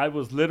Macomb, I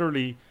was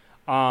literally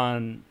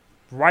on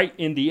right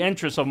in the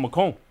entrance of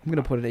Macomb. I'm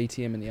going to put an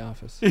ATM in the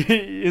office.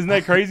 Isn't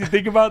that crazy?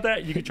 Think about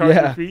that. You could charge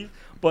Yeah. your fees.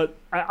 But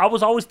I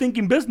was always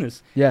thinking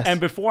business. Yes. And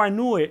before I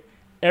knew it,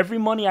 every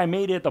money I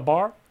made at the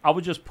bar, I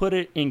would just put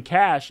it in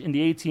cash in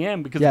the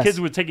ATM because Yes. the kids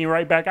were taking it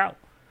right back out.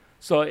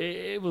 So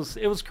it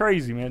was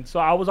crazy, man. So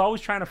I was always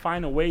trying to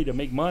find a way to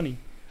make money.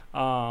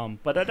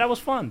 But that was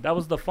fun. That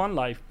was the fun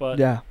life. But,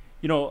 Yeah.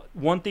 you know,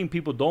 one thing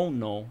people don't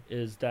know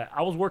is that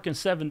I was working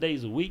 7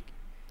 days a week,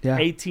 Yeah.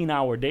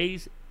 18-hour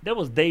days. There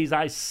was days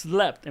I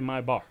slept in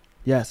my bar.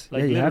 Yes.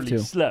 Like yeah, you have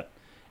literally to. slept.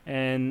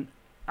 And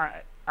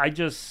I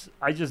just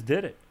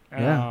did it.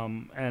 Yeah.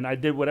 And I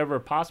did whatever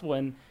possible.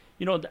 And,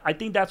 you know, I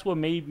think that's what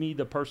made me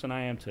the person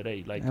I am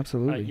today. Like,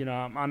 Absolutely. you know,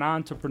 I'm an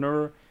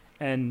entrepreneur,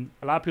 and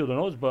a lot of people don't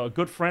know this, but a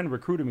good friend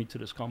recruited me to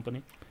this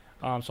company.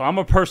 So I'm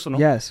a personal.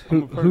 Yes.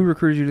 I'm Who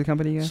recruited you to the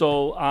company again?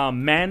 So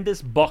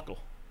Mandis Buckle.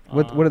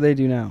 What do they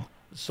do now?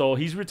 So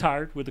he's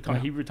retired with the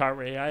company. Yeah. He retired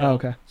with AIL. Oh,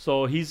 okay.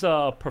 So he's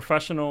a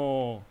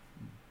professional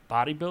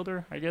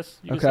bodybuilder, I guess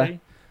you could Okay. say.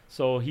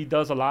 So he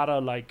does a lot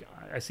of, like,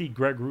 I see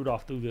Greg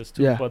Rudolph do this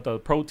too, Yeah. but the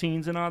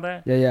proteins and all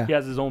that. Yeah, yeah. He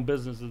has his own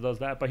business that does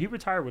that, but he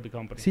retired with the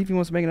company. See if he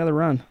wants to make another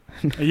run.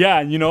 Yeah,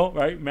 and you know,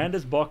 right?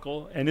 Mandis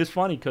Buckle. And it's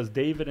funny because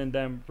David and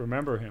them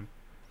remember him.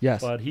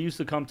 Yes. But he used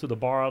to come to the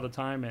bar all the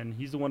time, and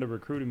he's the one that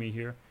recruited me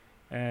here.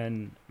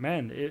 And,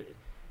 man,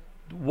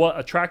 what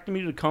attracted me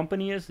to the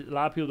company is, a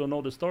lot of people don't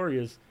know the story,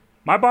 is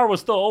my bar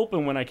was still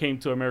open when I came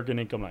to American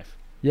Income Life.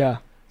 Yeah.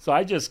 So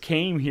I just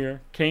came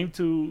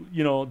to,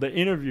 you know, the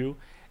interview,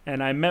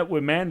 and I met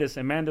with Mandis,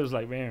 and Mandis was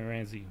like, man,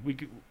 Ransey, we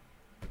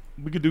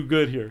could do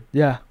good here.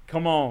 Yeah.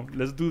 Come on,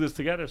 let's do this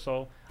together.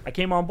 So I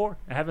came on board.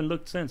 I haven't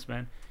looked since,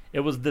 man. It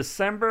was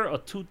December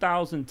of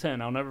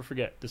 2010. I'll never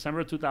forget.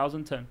 December of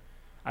 2010.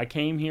 I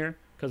came here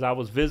because I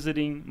was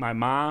visiting my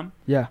mom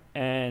Yeah.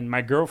 and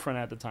my girlfriend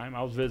at the time.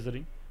 I was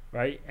visiting,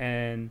 right?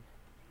 And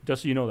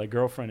just so you know, that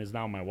girlfriend is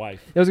now my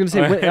wife. I was going to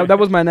say, that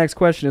was my next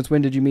question. It's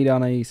when did you meet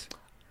Anais?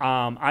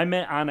 I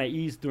met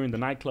Anais during the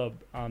nightclub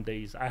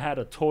days. I had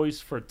a Toys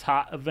for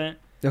Tot event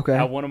Okay.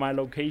 at one of my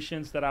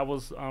locations that I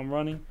was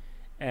running.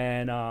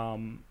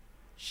 And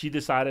she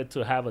decided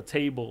to have a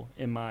table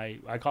in I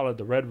call it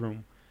the Red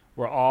Room,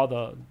 where all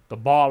the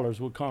ballers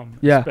would come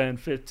Yeah. and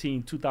spend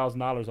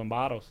 $2,000 on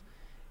bottles.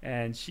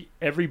 And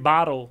every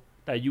bottle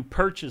that you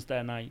purchased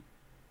that night,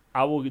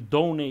 I will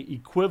donate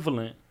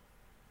equivalent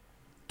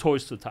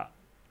Toys to Tot.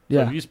 So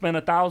Yeah. if you spend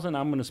 $1,000,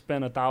 I'm going to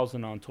spend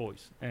 $1,000 on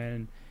toys.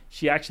 And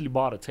she actually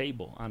bought a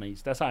table on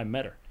East. That's how I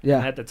met her. Yeah.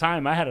 And at the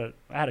time, I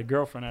had a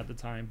girlfriend at the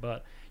time,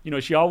 but you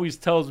know, she always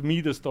tells me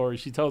the story.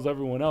 She tells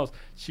everyone else.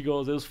 She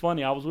goes, "It was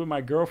funny. I was with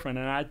my girlfriend,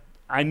 and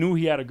I knew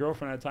he had a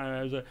girlfriend at the time.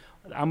 I was like,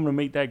 I'm gonna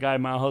make that guy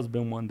my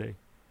husband one day."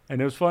 And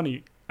it was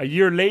funny. A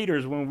year later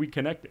is when we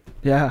connected.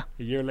 Yeah.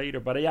 A year later,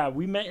 but yeah,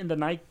 we met in the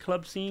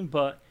nightclub scene,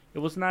 but it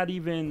was not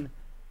even.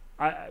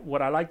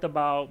 What I liked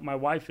about my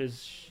wife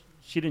is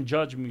she didn't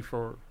judge me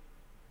for,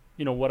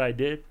 you know, what I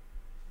did.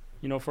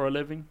 You know, for a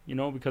living, you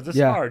know, because it's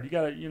Yeah. hard. You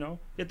gotta, you know,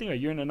 you think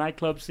you're in the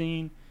nightclub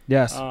scene.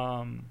 Yes.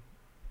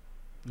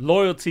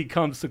 Loyalty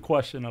comes to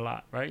question a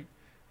lot, right?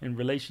 In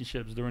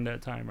relationships during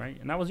that time, right?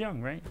 And I was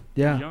young, right? I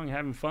Yeah. was young,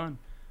 having fun.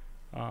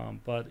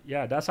 But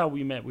yeah, that's how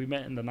we met. We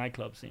met in the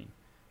nightclub scene,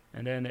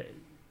 and then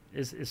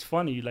it's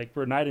funny, like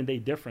we're night and day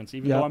difference.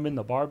 Even Yeah. though I'm in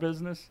the bar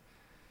business,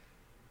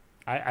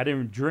 I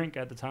didn't drink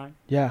at the time,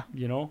 Yeah.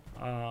 you know,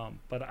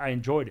 but I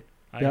enjoyed it.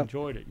 I Yep.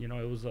 enjoyed it. You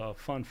know, it was a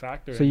fun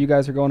factor. So you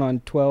guys are going on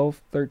 12,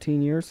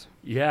 13 years?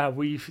 Yeah,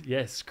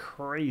 it's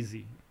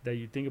crazy that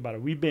you think about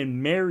it. We've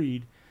been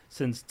married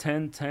since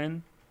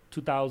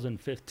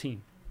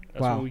 10/10/2015.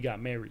 That's Wow. when we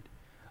got married.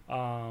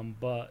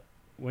 But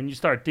when you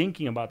start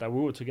thinking about that,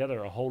 we were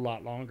together a whole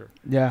lot longer.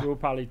 Yeah. We were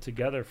probably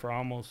together for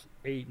almost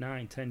 8,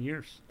 9, 10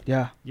 years,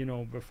 Yeah. you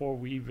know, before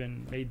we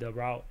even made the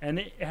route. And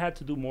it had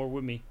to do more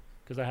with me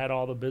because I had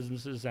all the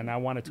businesses and I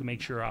wanted to make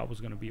sure I was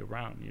going to be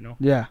around, you know.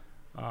 Yeah.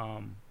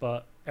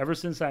 But ever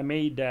since I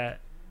made that,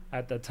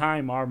 at the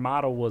time, our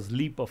motto was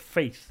leap of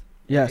faith.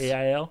 Yes.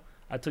 AIL.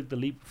 I took the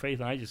leap of faith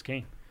and I just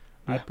came.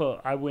 Yeah.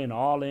 I went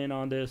all in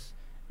on this,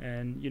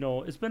 and you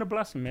know, it's been a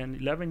blessing, man.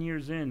 11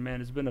 years in,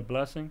 man, it's been a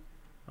blessing.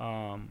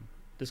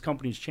 This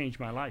company's changed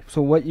my life.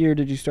 So what year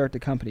did you start the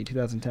company?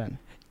 2010.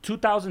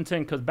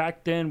 2010, because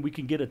back then we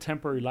can get a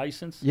temporary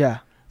license. Yeah.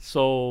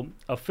 So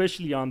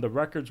officially on the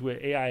records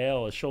with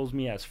AIL, it shows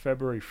me as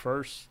February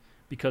 1st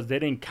because they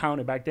didn't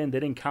count it back then. They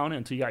didn't count it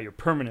until you got your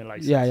permanent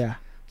license. Yeah. Yeah.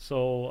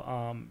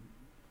 So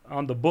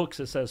on the books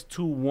it says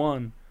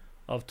 2/1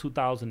 of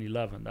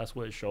 2011. That's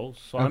what it shows.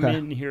 So I'm Okay.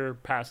 in here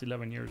past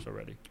 11 years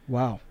already.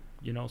 Wow.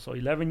 You know, so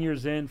 11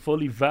 years in,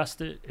 fully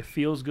vested. It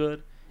feels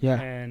good. Yeah.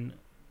 And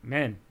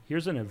man,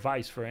 here's an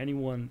advice for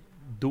anyone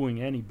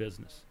doing any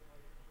business: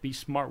 be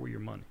smart with your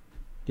money.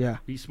 Yeah.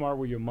 Be smart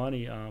with your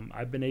money.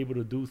 I've been able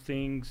to do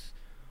things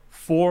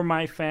for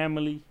my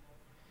family,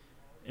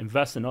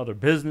 invest in other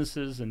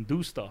businesses, and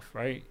do stuff,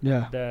 right?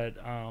 Yeah. That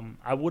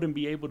I wouldn't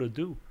be able to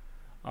do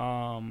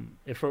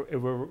if it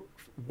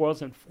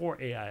wasn't for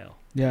AIL.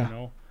 Yeah. You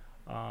know,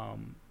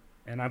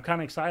 and I'm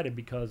kind of excited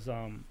because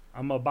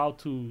I'm about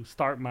to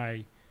start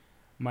my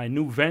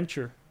new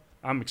venture.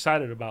 I'm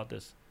excited about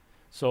this.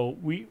 So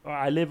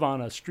I live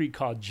on a street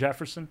called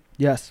Jefferson,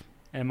 Yes.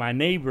 and my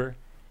neighbor,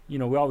 you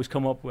know, we always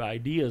come up with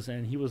ideas,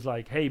 and he was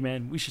like, "Hey,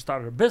 man, we should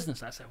start a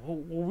business." I said, well,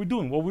 "What are we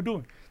doing? What are we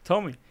doing?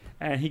 Tell me."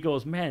 And he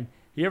goes, "Man,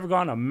 you ever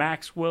gone to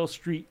Maxwell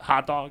Street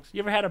hot dogs? You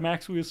ever had a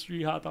Maxwell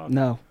Street hot dog?"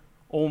 No.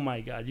 Oh my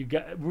God,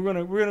 we're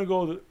gonna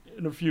go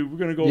in a few. We're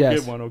gonna go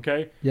Yes. get one,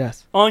 okay?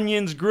 Yes.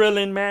 Onions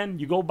grilling, man.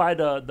 You go by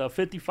the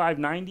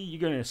 5590,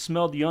 you're gonna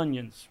smell the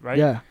onions, right?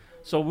 Yeah.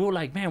 So we were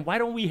like, "Man, why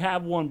don't we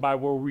have one by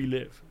where we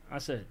live?" I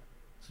said,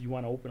 "So you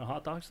want to open a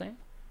hot dog stand?"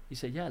 He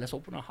said, "Yeah, let's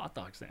open a hot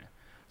dog stand."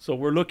 So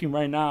we're looking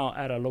right now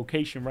at a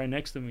location right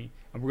next to me,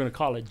 and we're gonna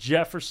call it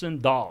Jefferson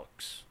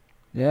Dogs.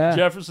 Yeah.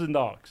 Jefferson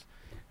Dogs,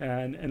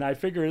 and I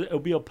figure it'll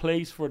be a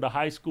place for the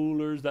high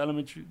schoolers, the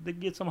elementary, they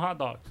get some hot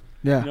dogs.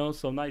 Yeah. You know,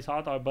 some nice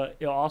hot dog, but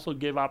it'll also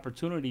give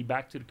opportunity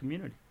back to the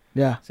community.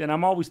 Yeah. See, and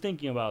I'm always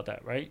thinking about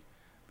that, right?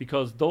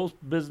 Because those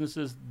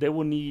businesses, they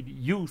will need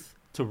youth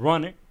to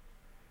run it,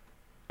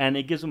 and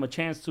it gives them a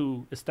chance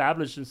to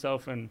establish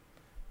themselves and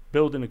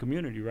build in the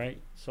community, right?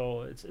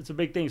 So it's a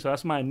big thing. So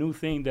that's my new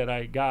thing that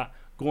I got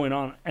going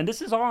on, and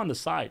this is all on the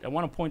side. I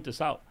want to point this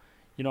out.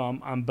 You know,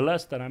 I'm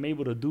blessed that I'm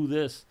able to do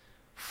this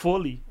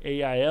fully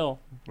AIL,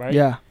 right?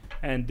 Yeah.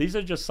 And these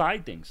are just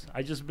side things.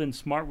 I just been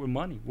smart with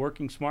money,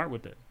 working smart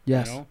with it.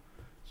 Yes. You know?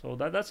 So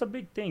that's a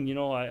big thing. You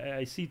know,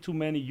 I see too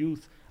many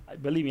youth.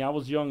 Believe me, I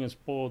was young and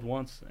spoiled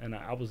once, and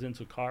I was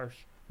into cars.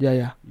 Yeah.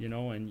 Yeah. You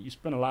know, and you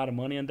spend a lot of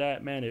money on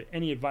that. Man,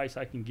 any advice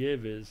I can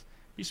give is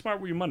be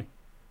smart with your money.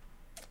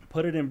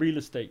 Put it in real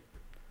estate.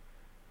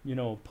 You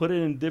know, put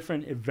it in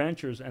different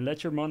adventures and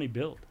let your money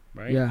build,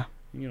 right? Yeah.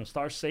 You know,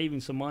 start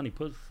saving some money.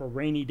 Put it for a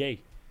rainy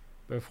day.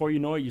 Before you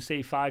know it, you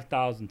save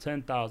 5,000,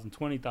 10,000,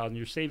 20,000.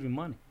 You're saving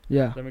money.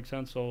 Yeah. Does that make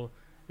sense? So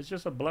it's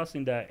just a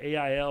blessing that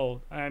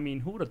AIL, I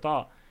mean, who would have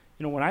thought?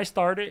 You know, when I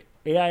started,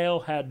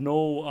 AIL had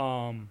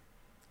no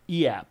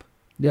e-app.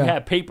 Yeah. We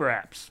had paper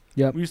apps.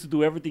 Yep. We used to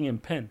do everything in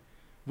pen.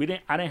 I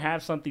didn't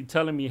have something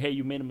telling me, hey,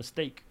 you made a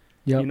mistake.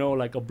 Yep. You know,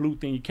 like a blue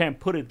thing. You can't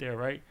put it there,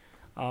 right?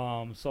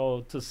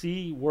 So to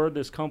see where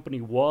this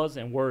company was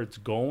and where it's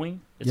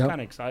going, it's Yep.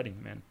 kind of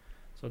exciting, man.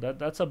 So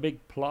that's a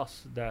big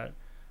plus that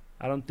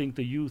I don't think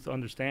the youth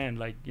understand.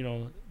 Like, you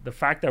know, the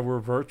fact that we're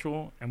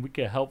virtual and we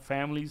can help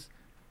families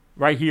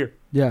right here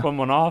Yeah. from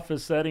an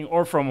office setting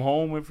or from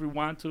home if we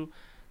want to.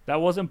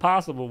 That wasn't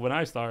possible when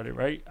I started,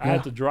 right? I Yeah.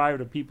 had to drive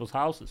to people's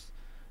houses.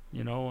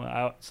 You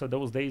know, so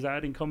those days I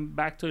didn't come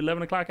back till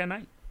 11 o'clock at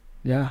night.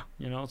 Yeah.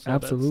 You know, so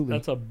Absolutely.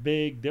 that's a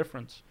big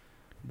difference.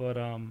 But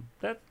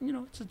that, you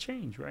know, it's a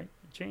change, right?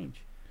 A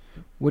change.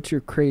 What's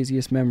your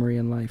craziest memory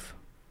in life?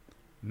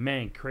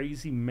 Man,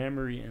 crazy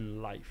memory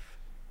in life.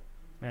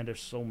 Man,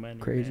 there's so many.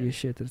 Craziest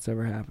shit that's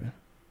ever happened.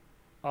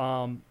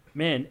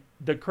 Man,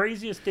 the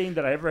craziest thing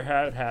that I ever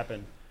had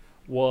happen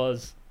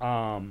was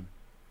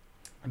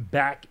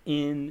back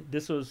in,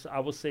 this was, I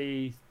would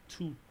say,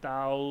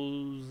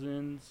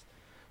 2000s.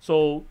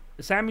 So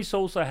Sammy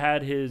Sosa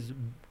had his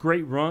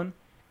great run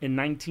in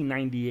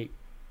 1998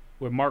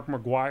 with Mark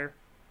McGwire.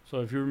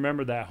 So if you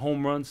remember that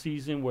home run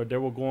season where they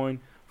were going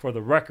for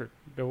the record,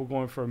 they were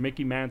going for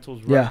Mickey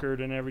Mantle's Yeah.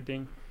 record and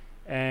everything.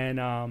 And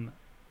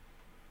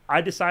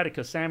I decided,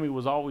 because Sammy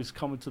was always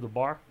coming to the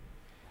bar,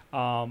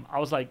 I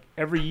was like,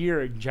 every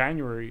year in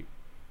January,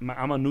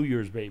 I'm a New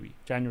Year's baby,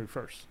 January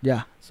 1st.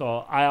 Yeah.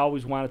 So I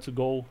always wanted to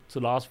go to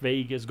Las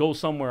Vegas, go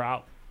somewhere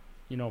out,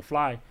 you know,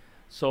 fly.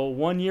 So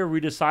one year we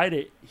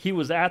decided, he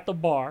was at the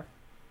bar,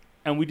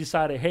 and we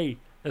decided, hey,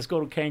 let's go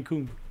to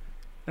Cancun.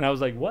 And I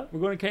was like, what? We're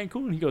going to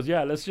Cancun? He goes,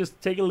 yeah, let's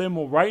just take a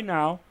limo right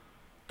now,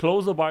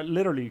 close the bar,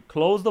 literally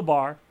close the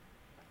bar.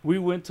 We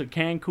went to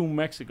Cancun,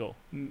 Mexico.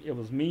 It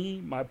was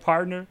me, my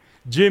partner,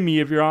 Jimmy,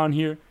 if you're on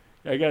here.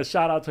 I got a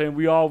shout out to him.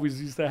 We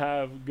always used to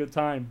have a good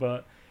time,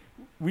 but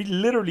we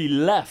literally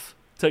left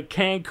to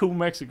Cancun,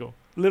 Mexico.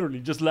 Literally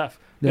just left.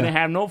 Yeah. Didn't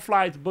have no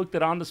flights, booked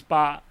it on the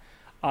spot.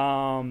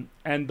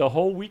 And the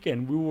whole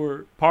weekend we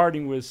were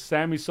partying with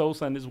Sammy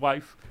Sosa and his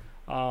wife.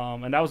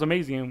 And that was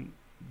amazing. And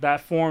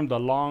that formed a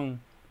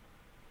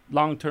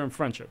long-term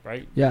friendship,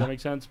 right? Yeah. Does that make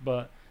sense?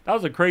 But that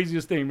was the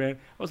craziest thing, man.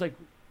 I was like,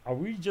 are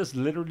we just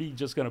literally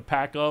just going to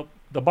pack up?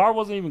 The bar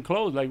wasn't even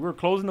closed. Like, we were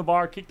closing the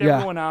bar, kicked Yeah.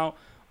 everyone out.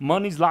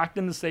 Money's locked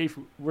in the safe.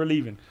 We're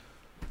leaving.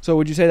 So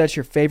would you say that's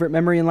your favorite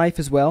memory in life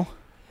as well?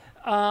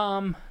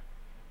 The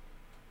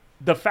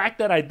fact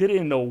that I did it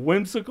in the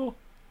whimsical,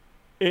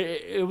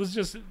 it was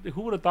just,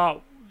 who would have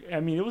thought, I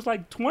mean, it was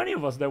like 20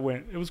 of us that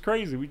went. It was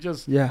crazy. We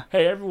just, Yeah.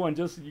 hey, everyone,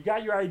 just, you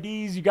got your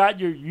IDs,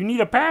 you need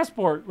a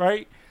passport,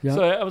 right? Yep.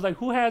 So I was like,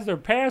 who has their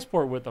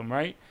passport with them,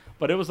 right?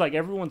 But it was like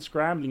everyone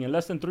scrambling. In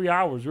less than 3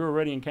 hours, we were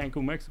already in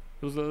Cancun, Mexico.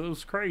 It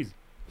was crazy.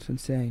 It's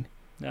insane.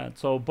 Yeah.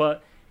 So,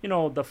 but you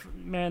know,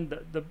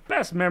 the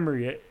best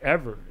memory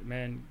ever,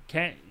 man,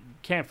 can't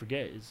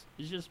forget is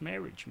just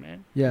marriage,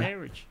 man. Yeah.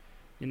 Marriage.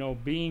 You know,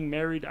 being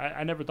married.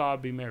 I never thought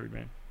I'd be married,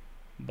 man.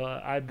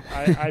 But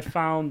I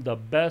found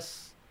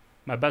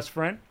my best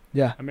friend.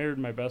 Yeah. I married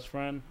my best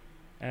friend,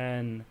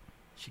 and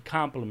she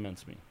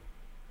compliments me,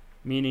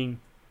 meaning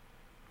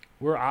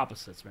we're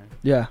opposites, man.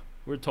 Yeah.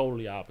 We're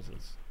totally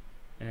opposites,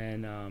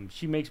 and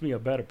she makes me a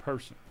better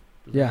person.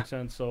 Does Yeah. that make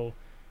sense? So,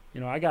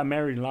 you know, I got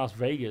married in Las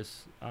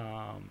Vegas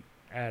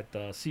at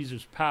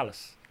Caesar's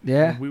Palace.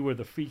 Yeah. We were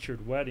the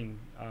featured wedding,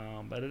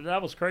 but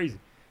that was crazy.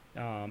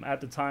 At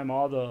the time,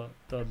 all the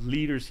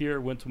leaders here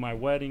went to my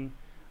wedding.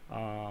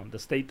 The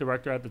state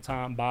director at the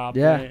time, Bob.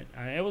 Yeah. Went.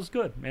 It was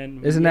good, man.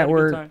 Isn't We that had a good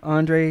where time.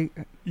 Andre?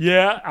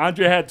 Yeah,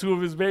 Andre had 2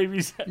 of his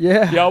babies.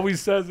 Yeah. He always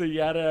says that he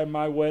had it at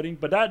my wedding.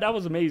 But that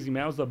was amazing,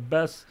 man. It was the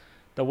best.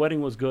 The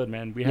wedding was good,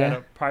 man. We had Yeah.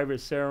 a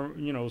private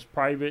ceremony. You know, it was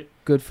private.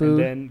 Good food.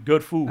 And then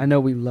good food. I know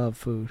we love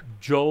food.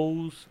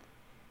 Joe's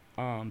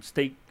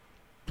steak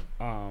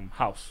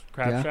house,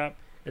 crab Yeah. shop.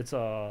 It's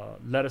a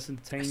Let Us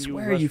Entertain I You swear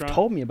restaurant. you've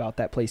told me about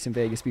that place in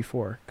Vegas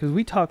before, because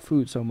we talk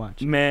food so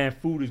much. Man,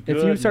 food is good.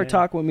 If you start man.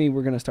 talking with me,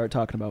 we're gonna start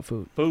talking about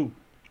food. Food.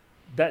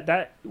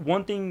 That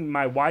one thing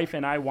my wife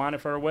and I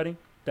wanted for our wedding,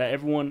 that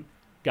everyone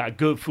got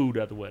good food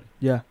at the wedding.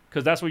 Yeah.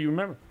 Because that's what you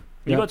remember.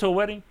 When Yeah. you go to a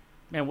wedding,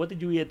 man, what did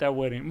you eat at that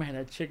wedding? Man,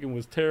 that chicken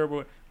was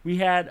terrible. We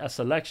had a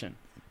selection.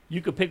 You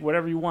could pick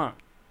whatever you want.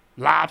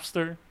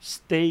 Lobster,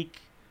 steak,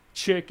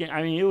 chicken.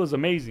 I mean, it was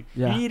amazing.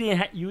 Yeah.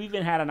 You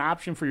even had an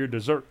option for your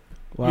dessert.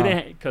 Wow. You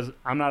didn't, because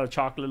I'm not a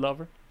chocolate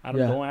lover. Yeah.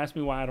 Don't ask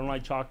me why I don't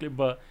like chocolate,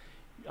 but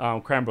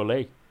creme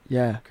brulee.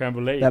 Yeah. Creme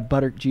brulee. That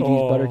Gigi's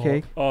butter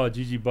cake. Oh,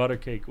 Gigi butter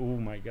cake. Oh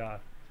my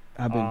God.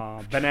 I've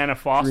been Banana dreaming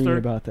Foster.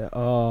 about that.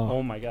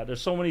 Oh my God.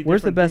 There's so many.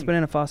 Where's the different best things.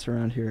 banana foster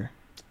around here?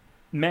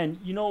 Man,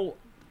 you know,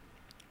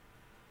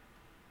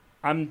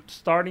 I'm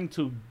starting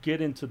to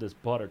get into this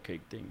butter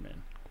cake thing,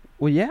 man.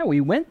 Well, yeah, we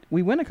went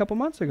a couple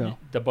months ago.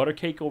 The butter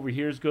cake over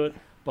here is good,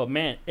 but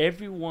man,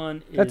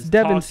 everyone That's is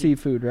Devon talking,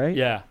 seafood, right?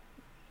 Yeah,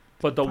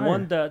 but the Fire.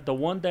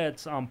 one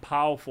that's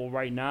powerful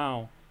right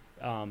now,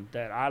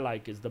 that I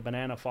like is the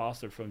Banana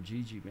Foster from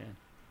Gigi, man.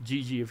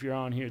 Gigi, if you're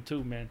on here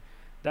too, man,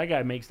 that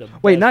guy makes the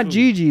Wait, best not food.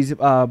 Gigi's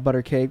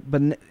butter cake,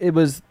 but it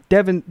was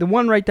Devon, the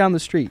one right down the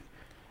street.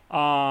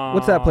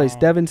 What's that place?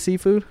 Devon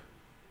Seafood?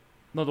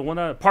 No, the one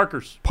that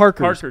Parker's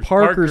Parker's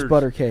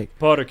butter cake.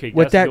 butter cake.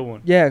 With That's a that, good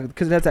one. yeah,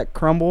 because it has that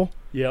crumble,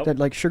 Yep, that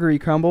like sugary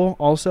crumble,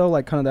 also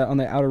like kind of that on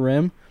the outer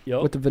rim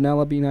yep, with the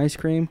vanilla bean ice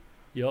cream.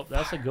 yep.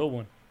 That's a good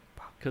one.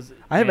 Cause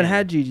I haven't man,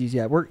 had Gigi's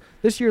yet.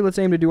 This year. Let's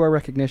aim to do our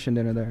recognition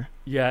dinner there.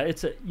 Yeah,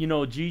 it's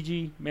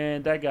Gigi,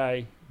 man, that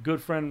guy,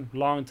 good friend,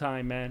 long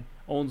time, man,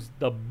 owns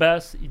the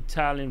best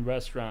Italian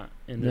restaurant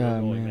in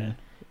Illinois, man.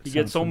 He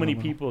gets so many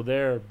people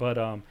there,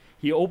 but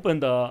he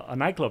opened a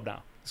nightclub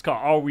now. It's called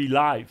Are We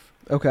Live.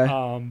 Okay.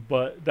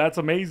 But that's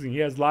amazing. He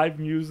has live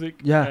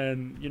music, Yeah.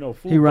 and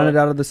food. He run it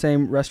out of the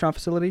same restaurant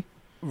facility.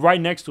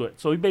 right next to it.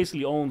 So he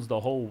basically owns the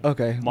whole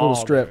Okay, mall little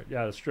strip. there.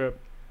 Yeah, the strip.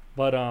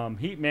 But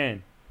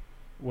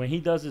when he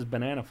does his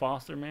Banana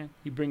Foster, man,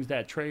 he brings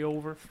that tray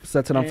over.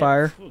 Sets it on and-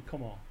 fire. phew,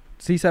 come on.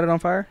 Does he set it on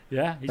fire?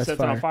 Yeah, he That's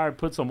sets it on fire. fire,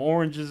 put some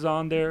oranges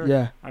on there.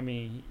 Yeah, I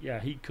mean, yeah,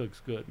 he cooks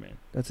good, man.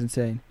 that's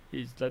insane.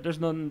 He's like, there's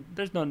nothing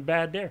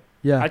bad there.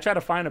 Yeah. I try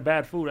to find a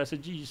bad food. I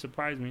said, gee, you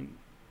surprised me.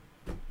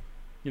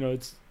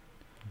 It's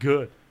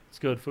good. It's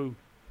good food.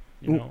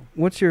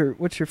 What's your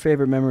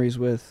favorite memories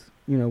with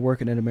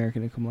working at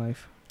American Income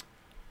Life?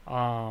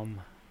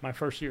 My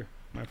first year.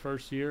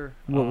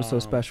 What was so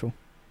special?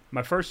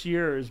 My first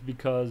year is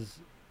because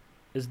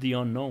it's the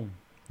unknown.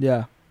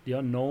 Yeah. The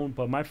unknown.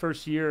 But my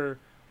first year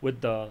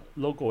with the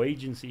local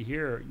agency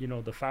here,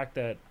 the fact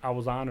that I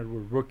was honored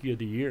with Rookie of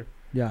the Year.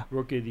 Yeah.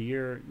 Rookie of the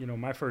Year,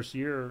 my first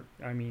year,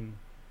 I mean,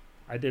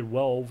 I did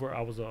well over.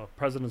 I was a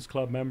President's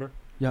Club member.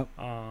 Yep.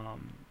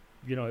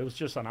 It was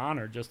just an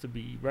honor just to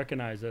be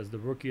recognized as the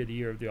Rookie of the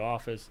Year of the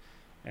office,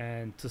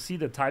 and to see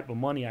the type of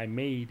money I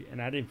made,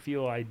 and I didn't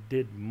feel I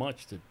did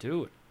much to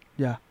do it.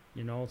 Yeah.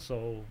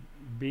 So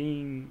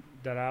being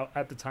that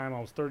at the time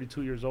I was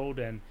 32 years old,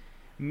 and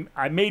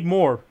I made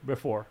more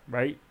before,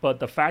 right?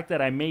 But the fact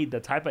that I made the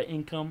type of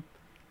income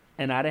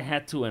and I didn't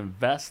have to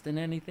invest in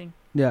anything,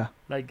 Yeah.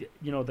 like,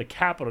 the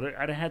capital,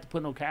 I didn't have to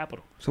put no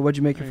capital. So what'd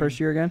you make your first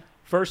year again?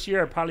 First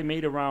year, I probably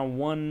made around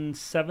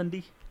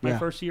 170 my Yeah.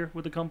 first year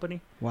with the company.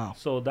 Wow.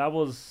 So that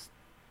was,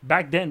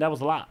 back then, that was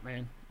a lot,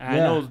 man. And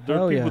Yeah. I know there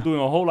Hell are people yeah. doing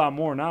a whole lot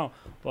more now.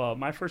 But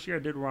my first year, I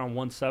did around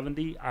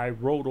 170. I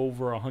wrote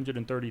over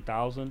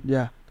 130,000.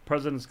 Yeah. The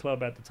President's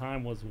Club at the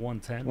time was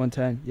 110.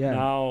 110. Yeah.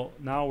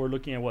 Now we're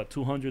looking at, what,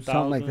 200,000?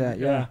 Something like that,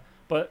 yeah.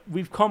 But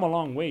we've come a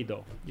long way,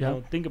 though.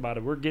 Yeah. Think about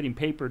it. We're getting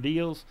paper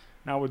deals.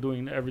 Now we're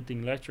doing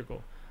everything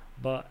electrical.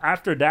 But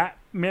after that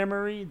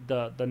memory,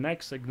 the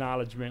next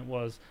acknowledgement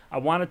was I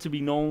wanted to be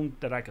known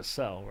that I could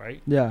sell,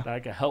 right? Yeah. That I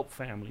could help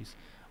families.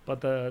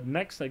 But the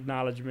next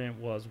acknowledgement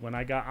was when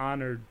I got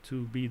honored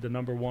to be the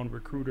 #1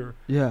 recruiter,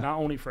 Yeah. not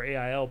only for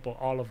AIL, but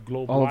all of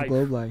Globe All Life of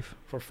Globe Life.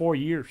 for 4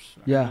 years.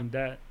 Yeah. I mean,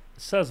 that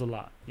says a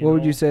lot. What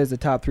would you say is the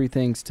top 3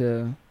 things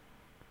to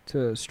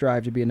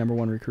strive to be a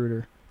 #1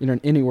 recruiter in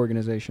any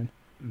organization?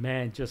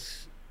 Man,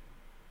 just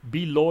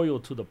be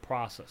loyal to the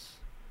process.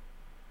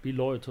 Be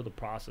loyal to the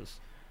process.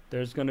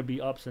 There's going to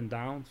be ups and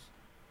downs,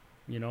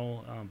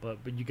 but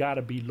you got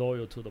to be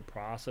loyal to the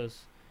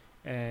process,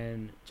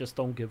 and just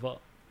don't give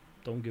up.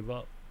 Don't give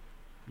up,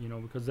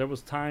 because there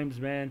was times,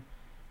 man,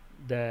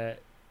 that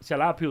see, a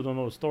lot of people don't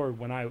know the story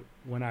when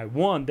I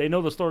won. They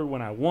know the story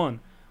when I won,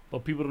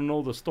 but people don't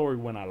know the story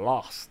when I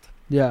lost.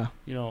 Yeah.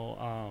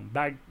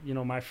 Back,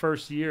 my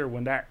first year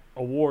when that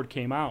award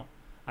came out,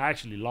 I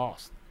actually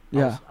lost.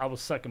 Yeah. I was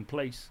second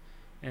place,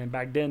 and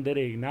back then they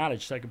didn't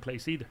acknowledge second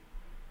place either.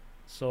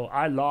 So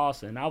I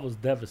lost, and I was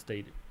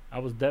devastated.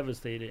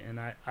 And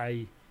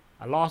I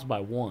lost by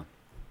 1,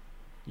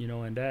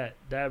 and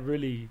that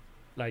really,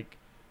 like,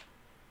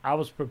 I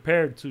was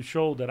prepared to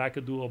show that I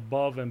could do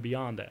above and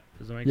beyond that.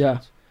 Does that make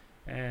sense?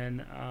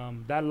 And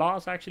that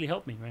loss actually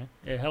helped me, man.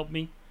 It helped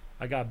me.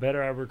 I got better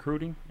at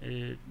recruiting.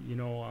 And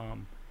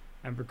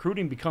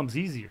recruiting becomes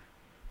easier,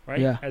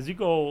 right? Yeah. As you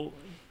go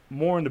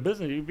more into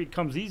business, it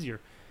becomes easier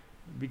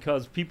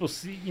because people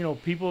see,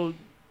 people,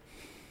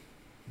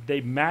 they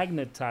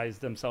magnetize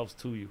themselves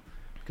to you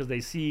because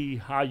they see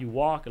how you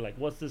walk. Like,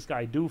 what's this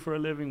guy do for a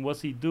living?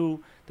 What's he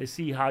do? They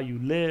see how you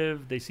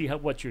live. They see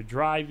what you're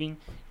driving.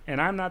 And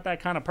I'm not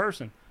that kind of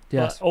person.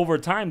 Yes. But over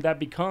time, that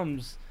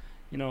becomes,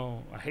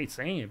 I hate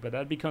saying it, but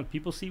that becomes,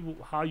 people see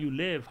how you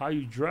live, how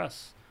you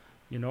dress,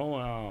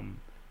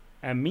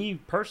 and me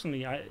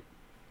personally,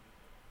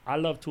 I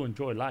love to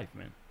enjoy life,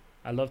 man.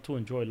 I love to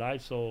enjoy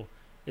life. So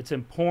it's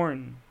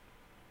important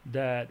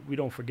that we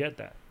don't forget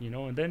that,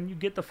 and then you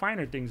get the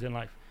finer things in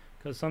life.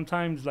 Because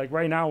sometimes, like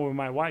right now with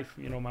my wife,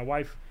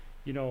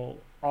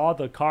 all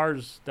the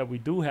cars that we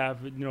do have,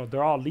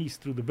 they're all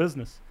leased through the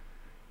business,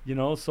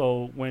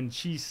 so when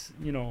she's,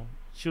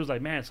 she was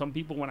like, man, some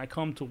people, when I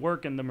come to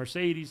work in the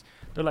Mercedes,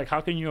 they're like, how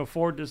can you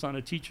afford this on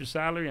a teacher's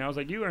salary? And I was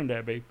like, you earned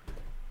that, babe.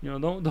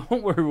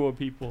 Don't worry what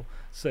people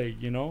say,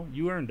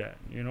 you earned that,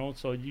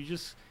 so you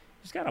just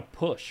got to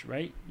push,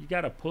 right? You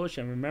got to push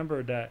and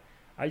remember that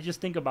I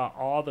just think about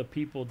all the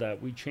people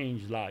that we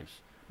change lives,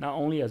 not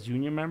only as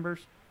union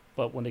members,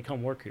 but when they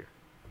come work here,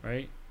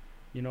 right?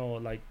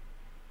 Like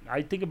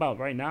I think about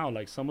right now,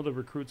 like some of the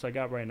recruits I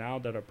got right now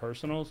that are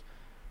personals,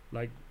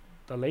 like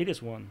the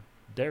latest one,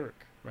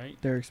 Derek,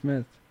 right? Derek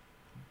Smith.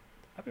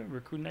 I've been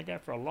recruiting that guy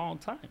for a long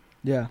time.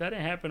 Yeah. That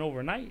didn't happen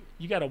overnight.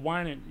 You got to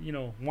wine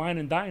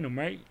and dine them,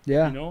 right?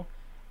 Yeah.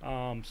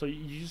 So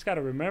you just got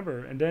to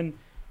remember. And then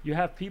you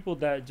have people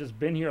that just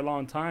been here a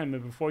long time,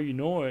 and before you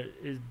know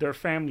it, they're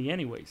family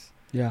anyways.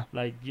 Yeah.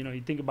 Like,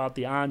 you think about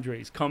the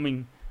Andres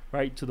coming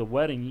right to the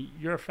wedding.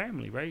 You're a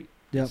family, right?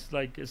 Yep. It's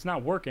like it's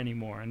not work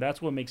anymore, and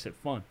that's what makes it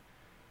fun.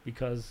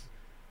 Because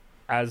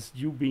as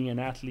you being an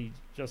athlete,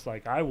 just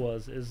like I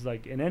was, is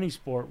like in any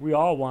sport, we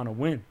all want to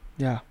win.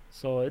 Yeah.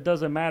 So it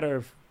doesn't matter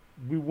if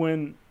we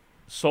win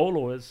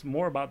solo. It's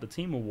more about the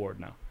team award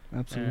now.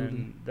 Absolutely.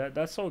 And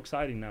that's so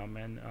exciting now,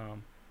 man.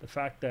 The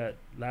fact that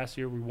last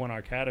year we won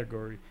our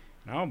category,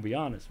 and I'll be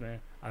honest, man,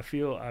 I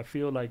feel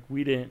like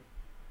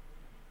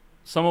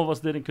some of us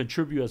didn't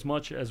contribute as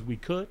much as we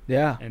could.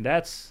 Yeah. And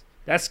that's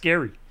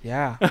scary.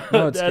 Yeah.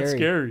 No, it's That's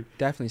scary.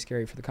 Definitely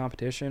scary for the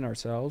competition,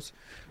 ourselves,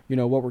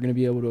 what we're going to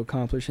be able to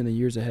accomplish in the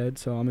years ahead.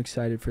 So I'm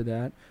excited for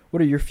that.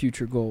 What are your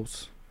future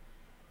goals?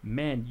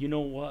 Man, you know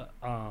what?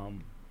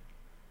 I'm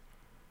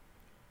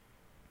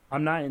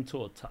not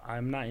into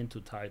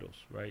titles,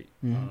 right?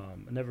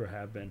 Mm-hmm. I never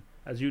have been.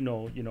 As you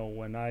know,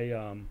 when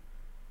I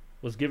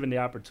was given the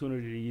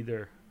opportunity to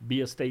either be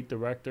a state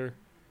director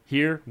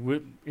here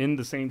in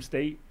the same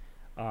state,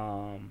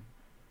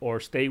 or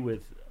stay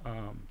with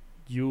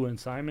you and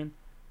Simon,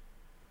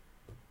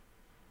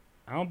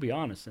 I'll be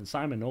honest, and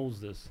Simon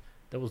knows this,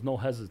 there was no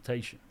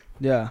hesitation.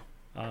 Yeah.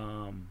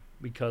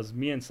 Because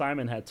me and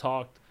Simon had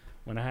talked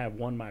when I had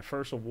won my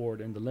first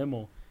award in the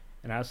limo,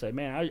 and I said,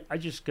 man, I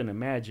just can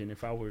imagine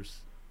if I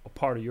was a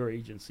part of your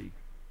agency,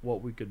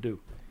 what we could do.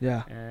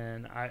 Yeah.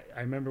 And I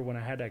remember when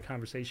I had that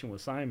conversation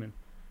with Simon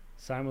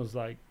was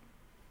like,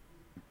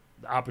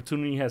 the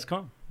opportunity has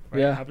come.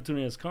 Right? Yeah.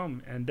 Opportunity has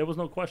come, and there was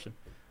no question.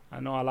 I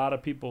know a lot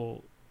of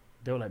people,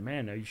 they were like,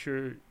 man, are you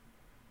sure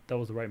that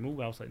was the right move?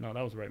 I was like, no,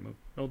 that was the right move.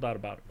 No doubt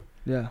about it.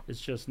 Yeah.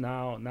 It's just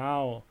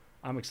now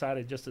I'm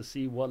excited just to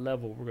see what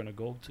level we're going to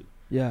go to.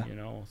 Yeah.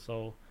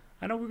 So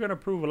I know we're going to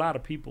prove a lot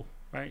of people,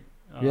 right?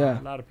 Yeah.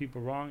 A lot of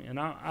people wrong. And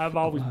I've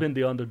always been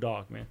the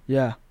underdog, man.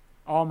 Yeah.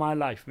 All my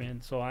life,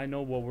 man. So I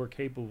know what we're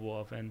capable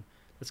of, and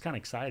it's kind of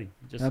exciting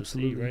just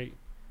Absolutely. to see, right?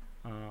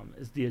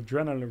 It's the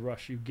adrenaline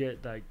rush you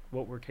get, like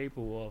what we're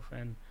capable of.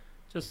 And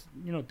just,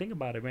 think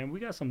about it, man. We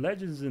got some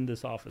legends in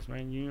this office,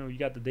 man. You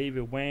got the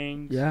David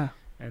Wangs. Yeah.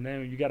 And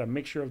then you got a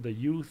mixture of the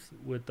youth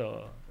with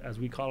the, as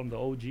we call them, the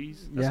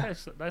OGs.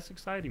 That's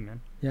exciting, man.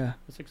 Yeah.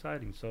 That's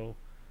exciting. So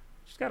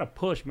just got to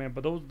push, man.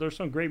 But there's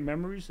some great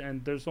memories,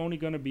 and there's only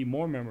going to be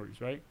more memories,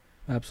 right?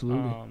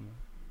 Absolutely.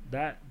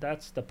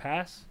 That's the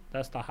past.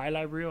 That's the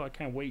highlight reel. I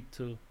can't wait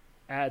to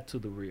add to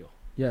the reel.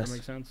 Yes. Does that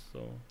make sense?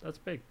 So that's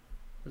big.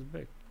 That's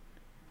big.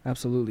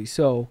 Absolutely.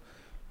 So,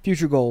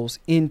 future goals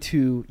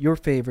into your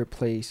favorite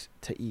place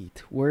to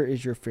eat. Where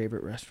is your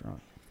favorite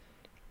restaurant?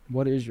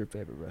 What is your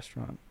favorite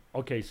restaurant?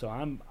 Okay, so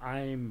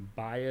I'm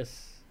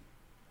biased.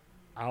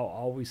 I'll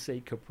always say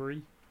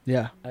Capri.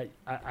 Yeah.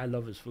 I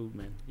love his food,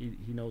 man.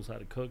 He knows how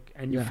to cook,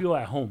 and you Yeah. feel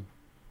at home.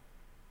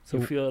 So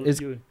you feel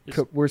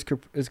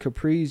is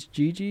Capri's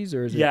Gigi's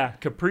or is it? Yeah,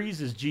 Capri's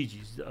is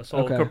Gigi's. So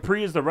Okay.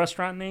 Capri is the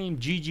restaurant name.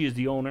 Gigi is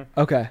the owner.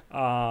 Okay.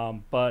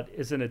 But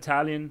it's an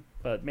Italian.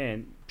 But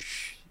man,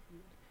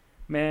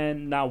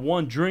 not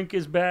one drink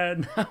is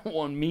bad. Not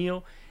one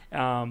meal. You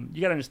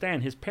gotta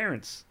understand, his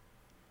parents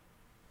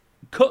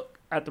cook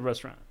at the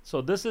restaurant.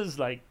 So this is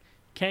like,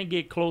 can't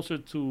get closer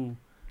to.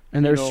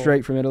 And they're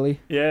straight from Italy?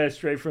 Yeah,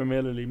 straight from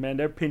Italy, man.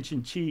 They're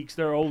pinching cheeks.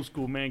 They're old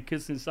school, man.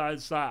 Kissing side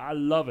to side. I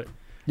love it.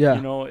 Yeah.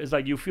 You know, it's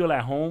like you feel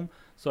at home.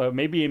 So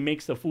maybe it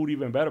makes the food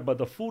even better. But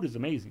the food is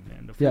amazing,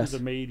 man. The food Yes.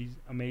 is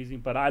amazing.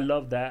 But I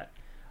love that.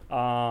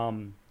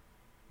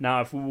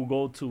 Now, if we will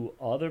go to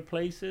other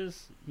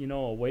places, you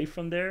know, away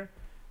from there,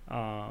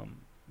 man,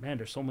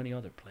 there's so many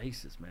other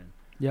places, man.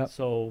 Yeah.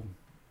 So,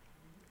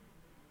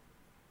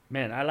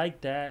 man, I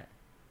like that.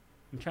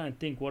 I'm trying to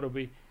think what would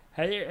be.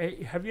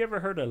 Hey, have you ever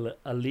heard of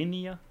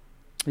Alinea?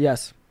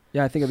 Yes.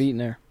 Yeah, I think I've eaten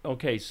there.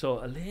 Okay, so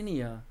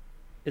Alinea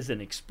is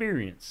an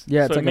experience.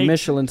 Yeah, it's so like a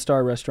Michelin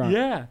star restaurant.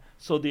 Yeah,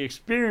 so the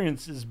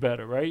experience is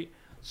better, right?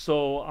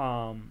 So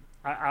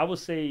I would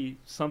say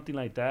something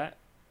like that,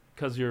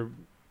 because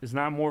it's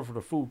not more for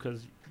the food,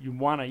 because you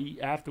want to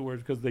eat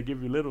afterwards because they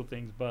give you little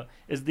things, but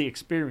it's the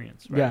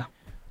experience, right?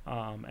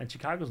 Yeah. And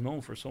Chicago's known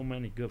for so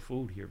many good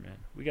food here, man.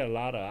 We got a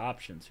lot of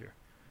options here,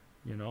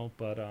 you know.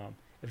 But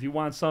if you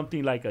want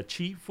something like a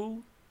cheap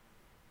food,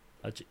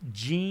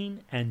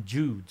 Gene and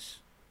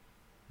Jude's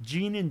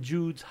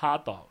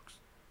hot dogs.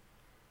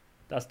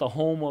 That's the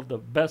home of the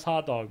best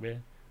hot dog,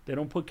 man. They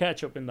don't put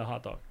ketchup in the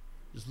hot dog.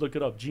 Just look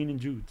it up, Gene and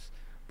Jude's.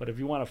 But if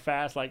you want a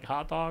fast like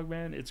hot dog,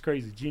 man, it's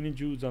crazy. Gene and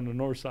Jude's on the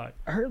north side.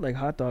 I heard like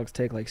hot dogs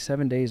take like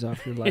 7 days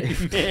off your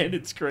life. Man,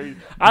 it's crazy.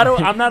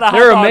 I'm not a hot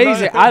They're dog.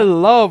 amazing. I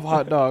love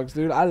hot dogs,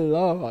 dude. I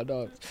love hot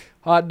dogs.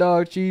 Hot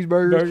dogs, cheeseburgers,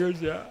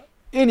 Burgers, yeah.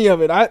 any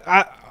of it.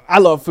 I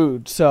love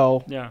food.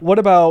 So, Yeah. What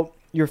about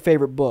your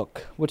favorite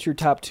book? What's your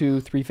top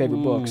 2-3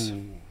 favorite books?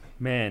 Ooh,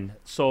 man,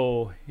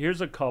 so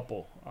here's a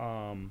couple.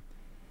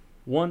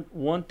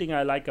 One thing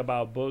I like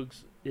about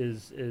books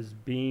is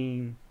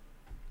being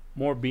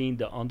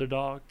the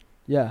underdog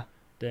Yeah.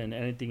 than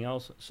anything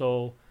else.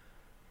 So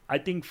I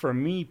think for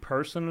me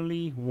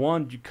personally,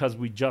 one, because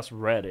we just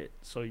read it,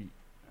 so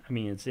I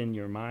mean it's in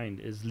your mind,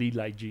 is Lead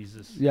Like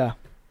Jesus. Yeah.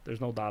 There's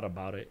no doubt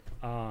about it.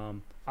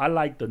 I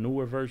like the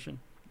newer version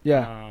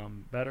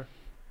better.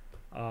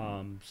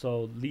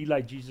 So Lead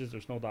Like Jesus,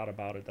 there's no doubt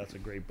about it. That's a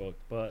great book.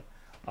 But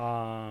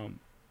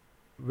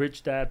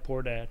Rich Dad,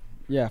 Poor Dad.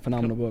 Yeah,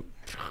 phenomenal book.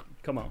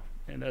 Come on.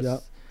 And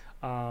that's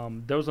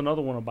there was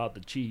another one about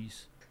the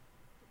cheese.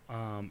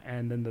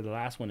 And then the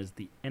last one is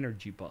The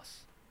Energy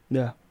Bus.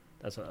 Yeah.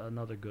 That's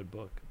another good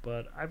book.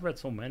 But I've read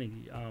so many.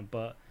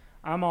 But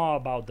I'm all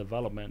about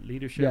development,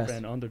 leadership,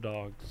 and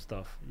underdog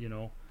stuff, you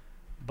know.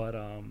 But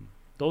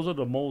those are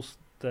the most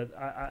that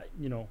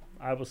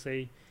I would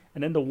say.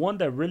 And then the one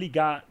that really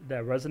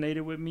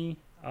resonated with me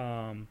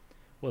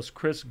was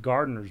Chris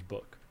Gardner's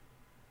book.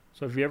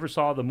 So if you ever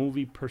saw the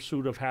movie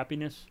Pursuit of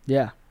Happiness,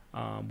 Yeah.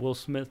 Will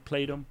Smith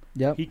played him.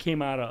 Yep. He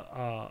came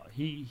out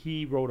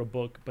he wrote a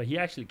book, but he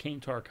actually came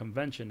to our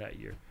convention that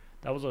year.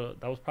 That was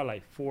probably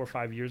like 4 or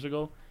 5 years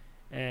ago,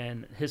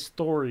 and his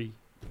story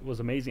was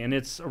amazing. And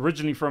it's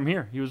originally from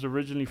here. He was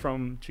originally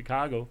from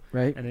Chicago,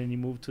 Right. and then he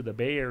moved to the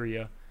Bay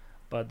Area.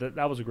 But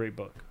that was a great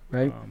book,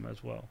 Right.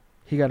 as well.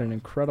 He got an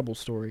incredible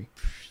story.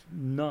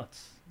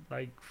 Nuts,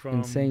 like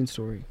Insane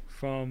story.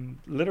 from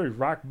literally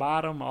rock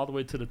bottom all the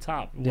way to the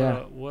top.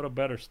 Yeah. What a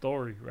better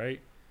story, right?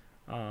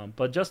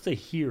 But just to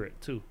hear it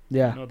too.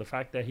 Yeah. You know, the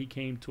fact that he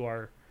came to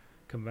our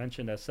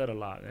convention, that said a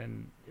lot,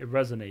 and it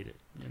resonated,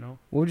 you know.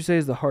 What would you say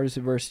is the hardest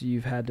adversity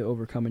you've had to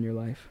overcome in your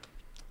life?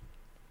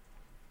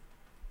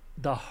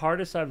 The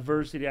hardest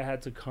adversity I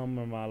had to come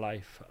in my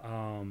life,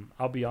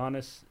 I'll be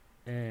honest,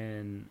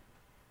 and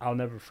I'll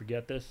never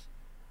forget this.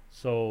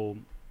 So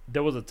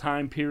there was a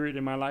time period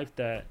in my life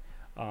that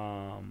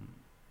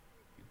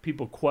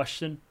people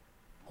questioned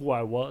who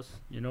I was,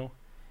 you know,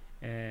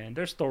 and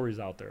there's stories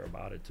out there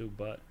about it too,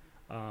 but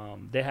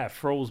they had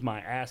froze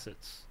my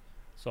assets.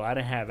 So I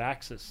didn't have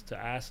access to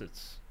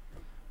assets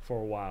for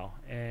a while,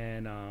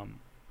 and I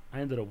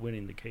ended up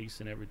winning the case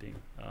and everything.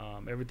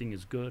 Everything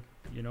is good,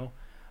 you know,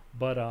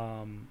 but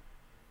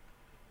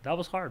that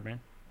was hard, man.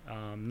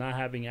 Not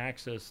having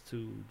access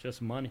to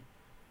just money.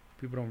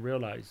 People don't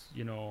realize,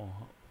 you know,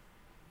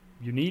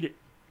 you need it.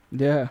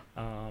 Yeah.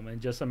 And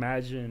just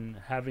imagine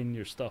having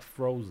your stuff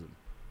frozen.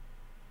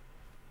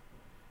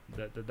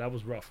 That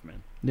was rough,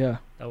 man. Yeah.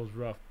 That was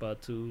rough.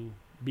 But to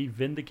be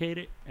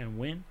vindicated and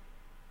win,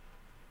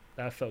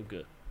 that felt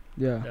good.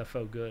 Yeah. That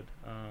felt good.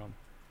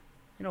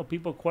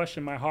 People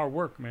question my hard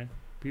work, man.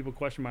 People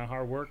question my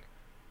hard work.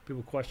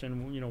 People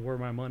question, where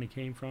my money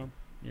came from.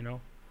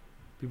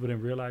 People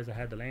didn't realize I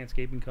had the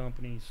landscaping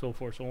company, so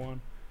forth, so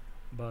on.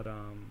 But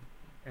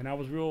and I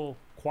was real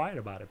quiet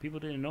about it. People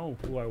didn't know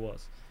who I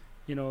was.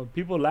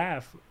 People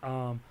laugh.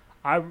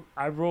 I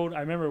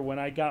remember when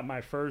I got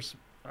my first,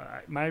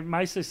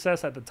 my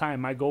success at the time,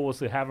 my goal was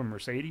to have a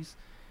Mercedes.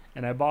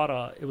 And I bought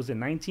it was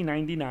in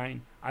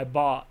 1999. I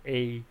bought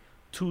a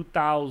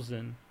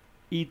 2000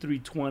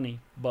 E320,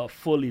 but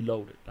fully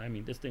loaded. I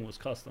mean, this thing was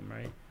custom,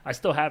 right? I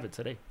still have it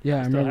today. Yeah,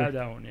 I still have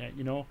that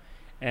one,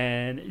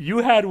 And you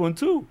had one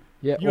too.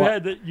 Yeah, you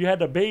had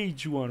the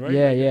beige one, right?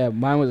 Yeah.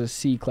 Mine was a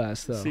C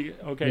class though.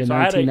 Okay, yeah, so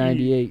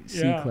 1998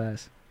 C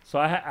class. So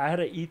I had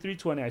an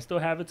E320. I still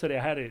have it today.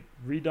 I had it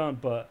redone,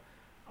 but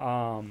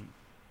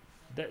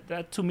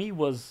that to me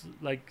was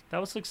like, that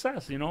was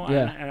success, and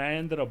I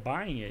ended up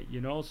buying it,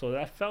 so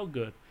that felt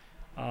good.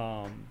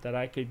 That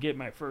I could get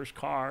my first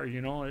car,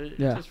 it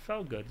just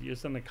felt good.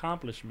 It's an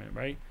accomplishment,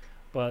 right?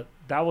 But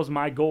that was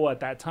my goal at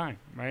that time,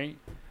 right?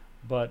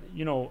 But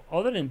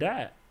other than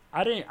that,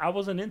 I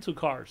wasn't into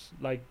cars,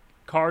 like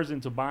cars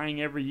into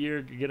buying every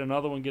year, get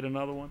another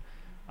one.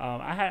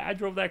 I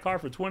drove that car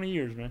for 20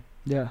 years, man.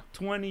 Yeah.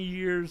 20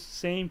 years,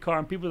 same car.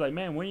 And people are like,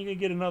 man, when are you going to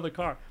get another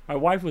car? My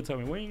wife would tell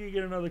me, when are you going to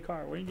get another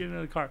car? When are you going to get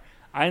another car?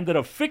 I ended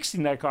up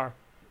fixing that car,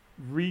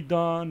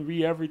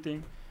 redone,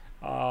 everything.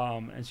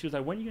 And she was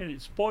like, when are you going to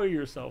spoil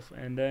yourself?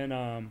 And then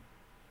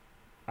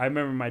I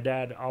remember my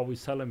dad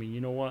always telling me, you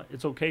know what?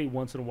 It's okay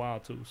once in a while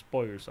to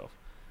spoil yourself.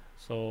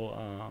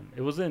 So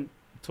it wasn't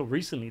until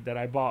recently that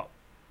I bought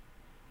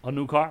a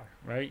new car,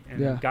 right?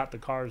 And got the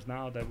cars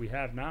now that we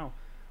have now.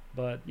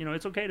 But,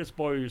 it's okay to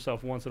spoil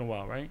yourself once in a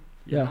while, right?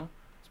 You know?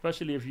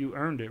 Especially if you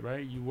earned it,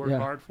 right? You work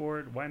hard for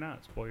it. Why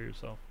not spoil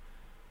yourself?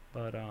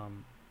 But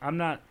I'm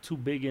not too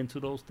big into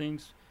those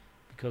things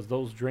because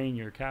those drain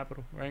your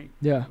capital, right?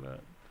 Yeah.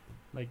 But,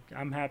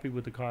 I'm happy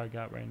with the car I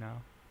got right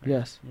now. Right?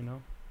 Yes.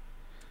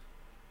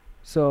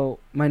 So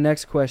my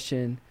next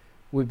question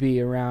would be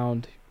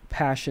around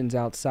passions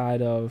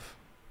outside of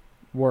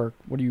work.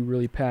 What are you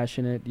really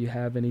passionate? Do you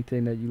have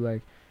anything that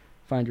you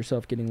find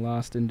yourself getting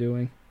lost in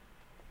doing?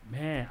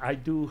 Man, I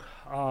do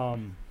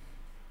home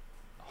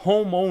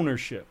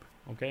ownership.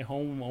 Okay,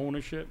 home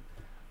ownership.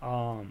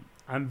 I'm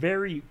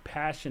very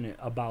passionate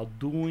about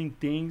doing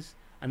things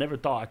I never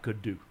thought I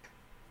could do.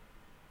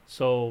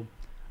 So,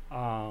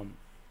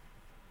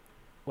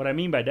 what I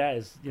mean by that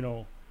is,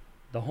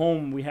 the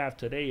home we have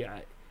today,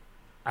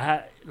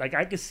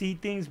 I could see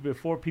things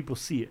before people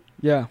see it.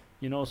 Yeah.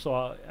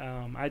 So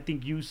I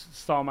think you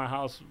saw my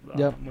house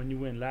when you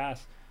went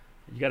last.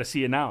 You got to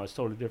see it now. It's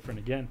totally different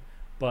again.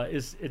 But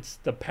it's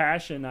the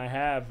passion I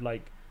have.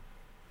 I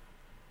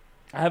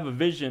have a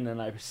vision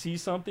and I see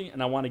something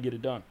and I want to get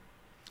it done.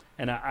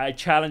 And I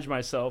challenge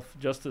myself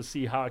just to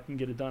see how I can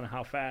get it done and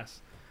how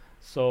fast.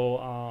 So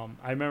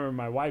I remember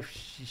my wife,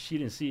 she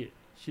didn't see it.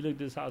 She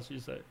looked at this house. She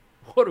said,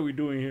 what are we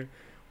doing here?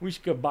 We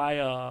should buy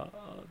a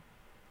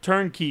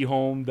turnkey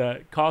home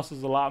that costs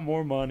us a lot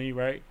more money,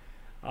 right?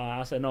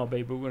 I said, no,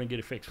 babe, we're going to get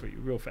it fixed for you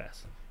real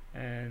fast.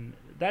 And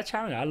that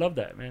challenge, I love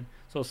that, man.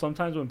 So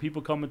sometimes when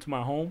people come into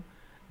my home,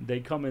 they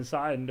come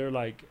inside and they're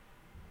like,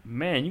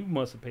 man, you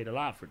must have paid a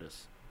lot for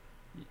this.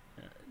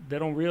 They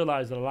don't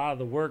realize that a lot of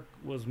the work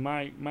was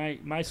my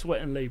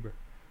sweat and labor.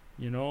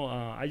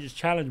 I just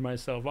challenge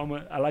myself.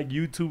 I like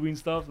YouTubing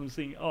stuff and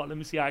seeing, let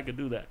me see how I could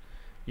do that.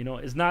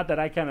 It's not that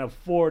I can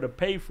afford to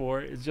pay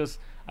for it. It's just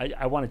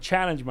I want to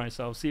challenge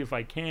myself, see if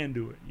I can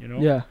do it.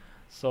 Yeah.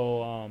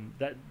 So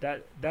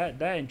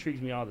that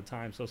intrigues me all the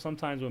time. So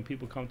sometimes when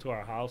people come to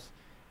our house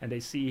and they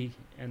see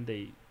and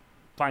they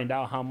find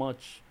out how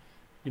much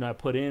I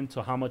put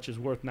into how much is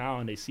worth now,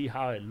 and they see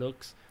how it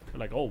looks, they're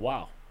like, oh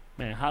wow,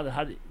 man,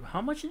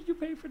 how much did you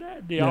pay for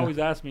that? They always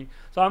ask me.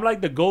 So I'm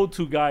like the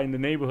go-to guy in the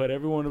neighborhood.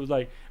 Everyone was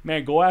like,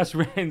 man, go ask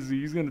Ransey.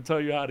 He's gonna tell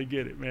you how to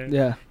get it, man.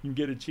 Yeah, you can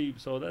get it cheap.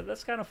 So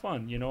that's kind of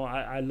fun.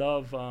 I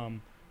love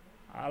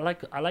I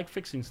like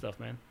fixing stuff,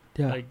 man.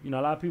 Yeah. A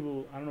lot of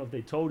people, I don't know if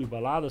they told you, but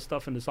a lot of the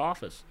stuff in this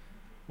office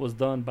was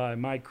done by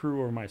my crew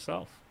or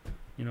myself.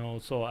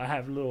 So I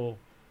have a little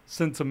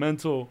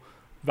sentimental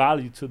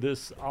value to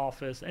this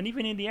office. And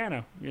even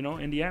Indiana,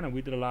 Indiana,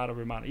 we did a lot of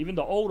remodeling. Even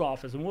the old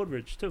office in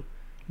Woodridge too.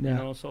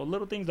 Yeah. So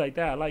little things like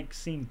that. I like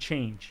seeing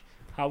change,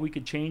 how we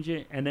could change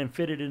it and then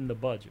fit it in the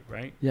budget,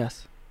 right?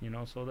 Yes.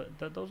 So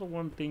that those are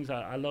one of the things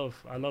I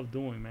love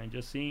doing, man.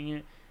 Just seeing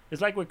it.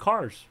 It's like with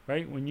cars,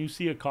 right? When you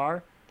see a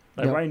car,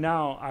 right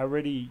now, I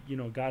already,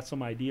 got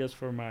some ideas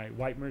for my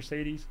white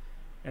Mercedes.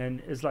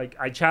 And it's like,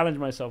 I challenge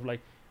myself,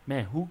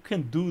 man, who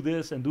can do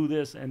this and do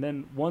this? And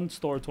then one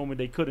store told me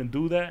they couldn't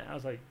do that. I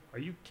was like, are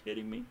you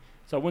kidding me?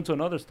 So I went to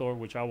another store,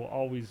 which I will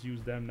always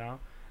use them now,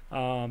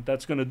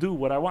 that's going to do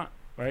what I want,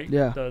 right?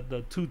 Yeah.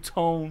 The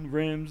two-tone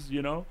rims,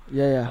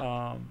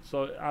 Yeah.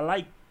 So I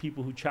like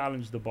people who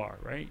challenge the bar,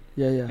 right?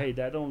 Yeah. Hey,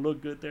 that don't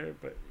look good there,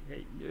 but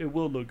hey, it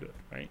will look good,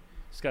 right?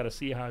 Just got to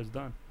see how it's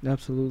done.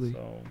 Absolutely.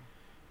 So,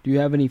 Do you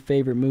have any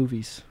favorite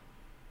movies?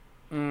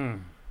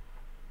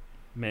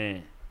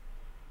 man,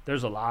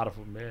 there's a lot of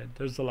them, man.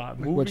 There's a lot of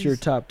movies. What's your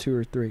top 2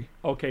 or 3?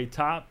 Okay,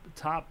 top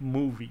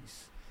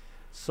movies.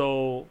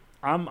 So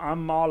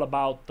I'm all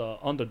about the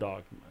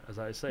underdog, as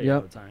I say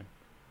all the time.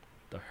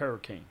 The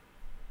Hurricane.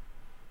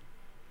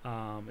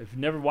 If you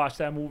never watched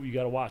that movie, you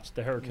got to watch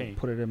The Hurricane.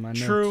 Put it in my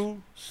notes.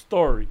 True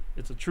story.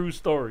 It's a true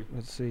story.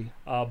 Let's see.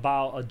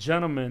 About a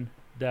gentleman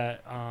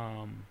that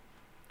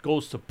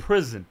goes to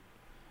prison,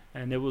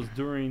 and it was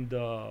during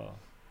the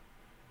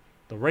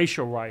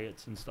racial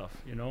riots and stuff,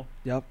 you know.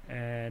 Yep.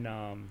 And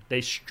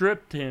they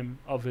stripped him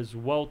of his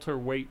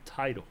welterweight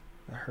title.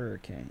 The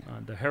Hurricane.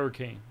 The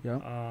Hurricane.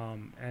 Yep.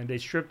 And they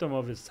stripped him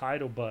of his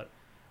title, but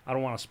I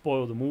don't want to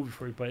spoil the movie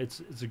for you. But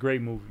it's a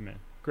great movie, man.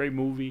 Great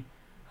movie.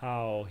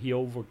 How he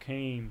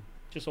overcame,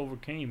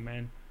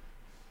 man.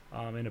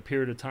 In a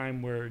period of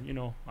time where, you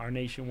know, our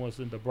nation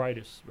wasn't the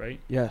brightest, right?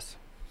 Yes.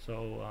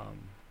 So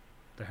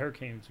The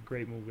Hurricane is a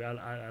great movie.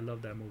 I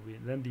love that movie.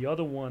 And then the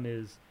other one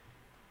is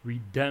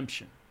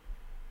Redemption.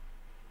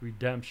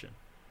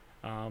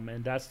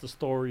 And that's the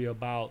story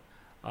about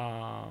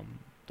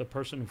the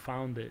person who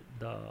founded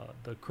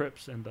the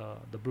Crips and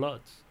the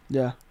Bloods.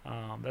 Yeah.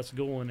 That's a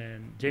good one.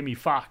 And Jamie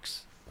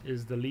Foxx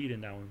is the lead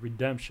in that one.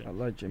 Redemption. I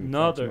like Jamie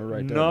Foxx.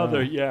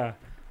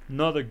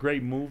 Another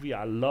great movie.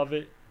 I love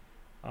it.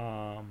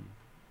 Man,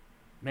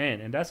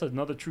 and that's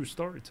another true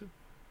story too.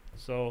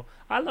 So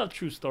I love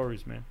true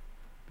stories, man,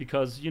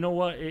 because you know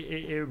what,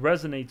 it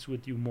resonates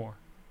with you more,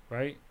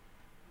 right?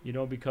 You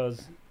know,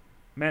 because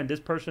man, this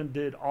person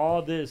did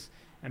all this,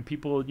 and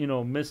people, you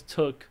know,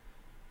 mistook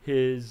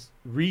his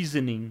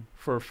reasoning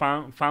for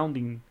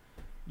founding,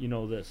 you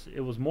know, this.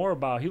 It was more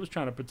about he was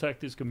trying to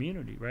protect his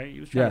community, right? He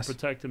was trying to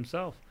protect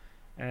himself,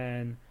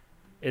 and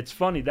it's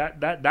funny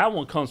that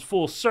one comes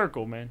full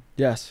circle, man.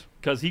 Yes,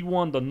 because he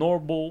won the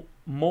Nobel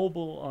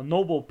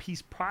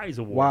Peace Prize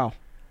award. Wow.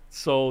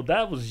 So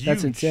that was huge.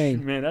 That's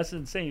insane, man. That's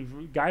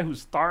insane. Guy who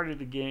started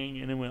the gang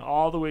and then went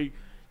all the way,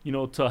 you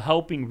know, to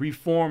helping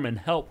reform and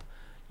help,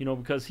 you know,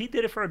 because he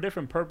did it for a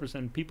different purpose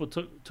and people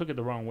took it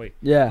the wrong way.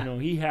 Yeah. You know,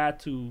 he had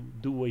to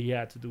do what he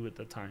had to do at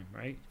the time,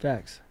 right?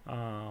 Facts.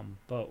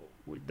 But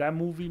with that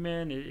movie,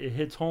 man, it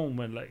hits home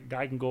when like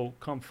guy can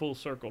come full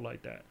circle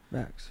like that.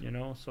 Facts. You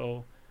know,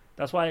 so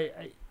that's why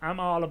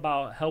I'm all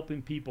about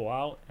helping people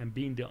out and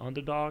being the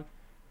underdog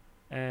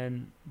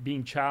and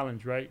being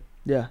challenged, right?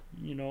 Yeah.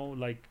 You know,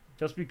 like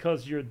just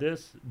because you're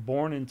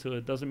born into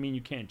it doesn't mean you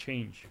can't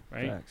change,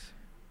 right? Facts.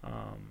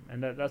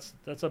 And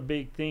that's a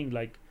big thing.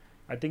 Like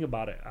I think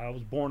about it. I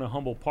was born in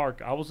Humboldt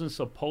Park. I wasn't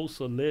supposed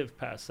to live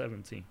past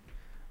 17.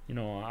 You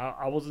know,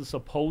 I wasn't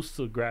supposed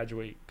to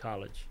graduate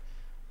college.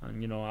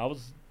 And you know, I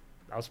was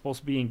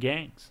supposed to be in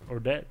gangs or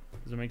dead.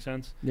 Does it make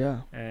sense?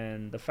 Yeah.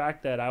 And the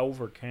fact that I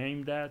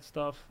overcame that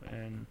stuff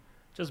and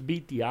just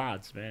beat the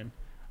odds, man.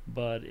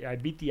 But I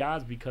beat the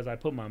odds because I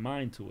put my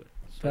mind to it.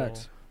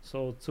 Facts.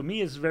 So to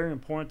me, it's very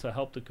important to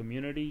help the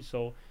community.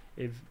 So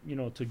if, you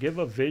know, to give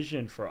a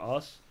vision for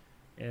us,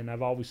 and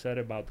I've always said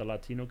about the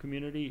Latino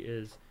community,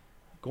 is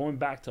going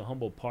back to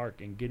Humboldt Park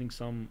and getting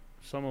some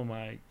of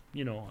my,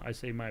 you know, I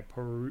say my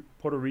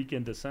Puerto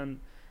Rican descent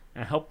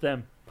and help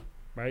them,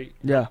 right?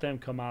 Yeah. Help them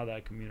come out of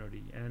that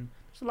community. And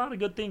there's a lot of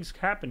good things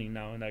happening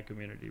now in that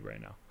community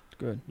right now.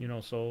 Good. You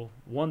know, so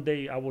one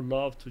day I would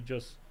love to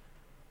just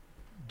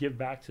give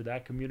back to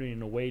that community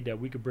in a way that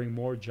we could bring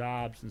more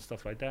jobs and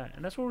stuff like that.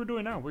 And that's what we're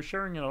doing now. We're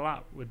sharing it a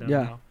lot with them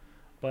now.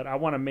 But I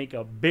want to make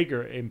a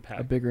bigger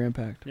impact. A bigger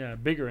impact. Yeah, a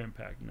bigger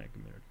impact in that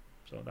community.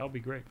 So that would be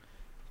great.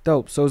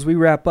 Dope. So as we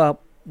wrap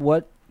up,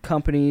 what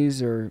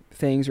companies or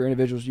things or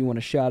individuals you want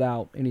to shout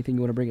out? Anything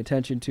you want to bring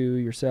attention to,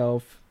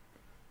 yourself,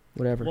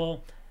 whatever?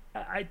 Well,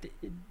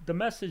 the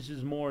message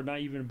is more not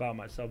even about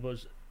myself,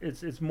 but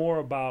it's more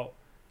about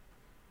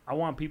I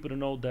want people to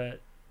know that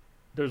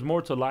there's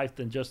more to life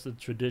than just the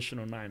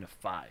traditional 9 to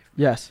 5.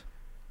 Yes.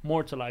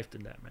 More to life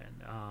than that,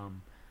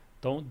 man.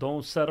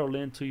 Don't settle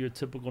into your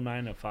typical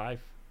 9 to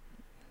 5.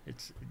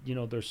 It's, you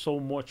know, there's so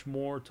much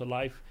more to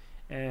life,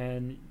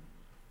 and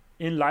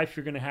in life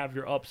you're gonna have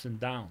your ups and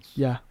downs.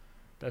 Yeah.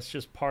 That's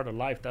just part of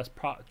life. That's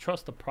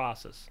trust the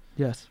process.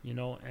 Yes. You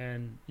know,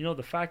 and you know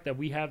the fact that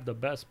we have the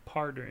best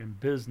partner in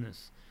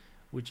business,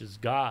 which is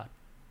God.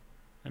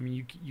 I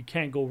mean, you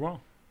can't go wrong.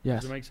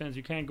 Yes. Does that make sense?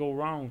 You can't go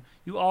wrong.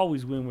 You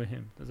always win with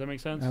him. Does that make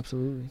sense?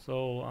 Absolutely.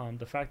 So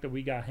the fact that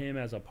we got him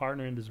as a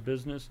partner in this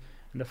business,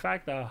 and the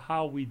fact that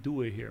how we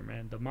do it here,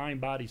 man, the mind,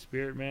 body,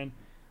 spirit, man,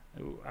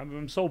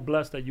 I'm so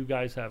blessed that you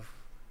guys have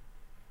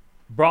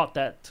brought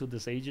that to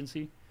this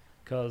agency,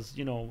 because,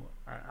 you know,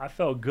 I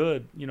felt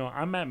good. You know,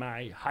 I'm at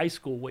my high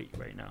school weight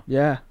right now.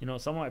 Yeah. You know,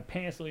 some of my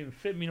pants don't even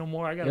fit me no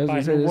more. I got to buy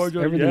new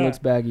wardrobe. Everything looks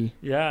baggy.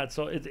 Yeah,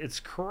 so it's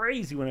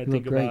crazy when I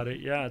think about it.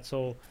 Yeah,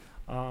 so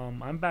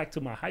I'm back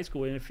to my high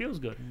school, and it feels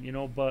good, you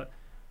know. But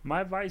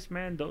my advice,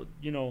 man,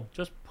 you know,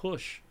 just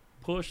push,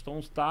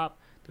 don't stop.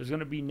 There's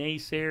gonna be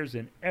naysayers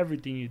in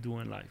everything you do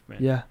in life, man.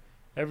 Yeah.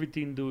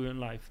 Everything you do in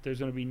life, there's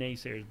gonna be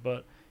naysayers.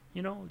 But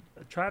you know,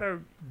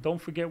 don't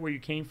forget where you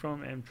came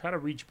from, and try to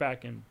reach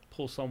back and pull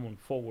pull someone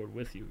forward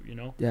with you, you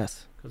know?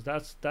 Yes. Because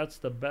that's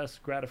the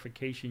best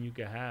gratification you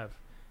can have,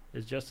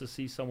 is just to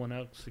see someone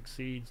else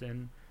succeeds.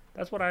 And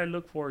that's what I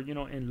look for, you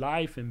know, in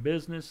life, in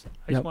business.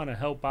 I just want to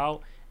help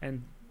out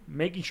and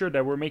making sure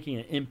that we're making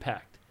an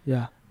impact.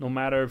 Yeah. No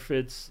matter if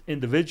it's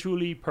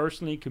individually,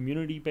 personally,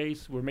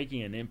 community-based, we're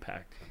making an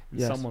impact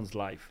in someone's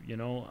life, you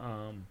know?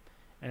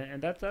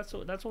 And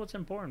that's what's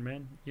important,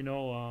 man. You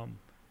know,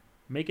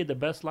 make it the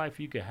best life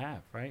you could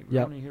have, right?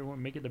 We're only here to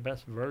make it the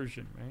best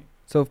version, right?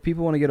 So if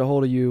people want to get a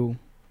hold of you,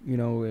 you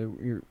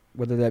know,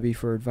 whether that be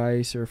for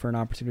advice or for an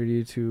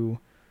opportunity to,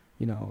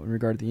 you know, in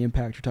regard to the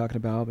impact you're talking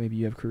about, maybe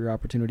you have career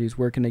opportunities,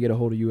 where can they get a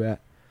hold of you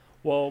at?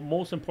 Well,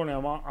 most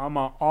importantly, I'm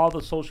on all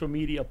the social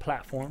media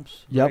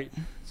platforms. Yep. Right?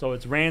 So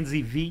it's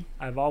Ransey V.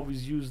 I've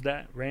always used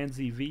that,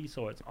 Ransey V.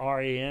 So it's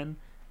RANSEYV.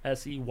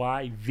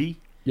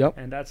 Yep.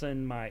 And that's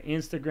in my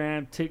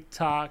Instagram,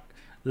 TikTok,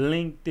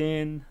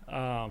 LinkedIn,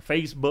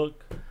 Facebook.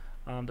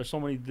 There's so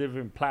many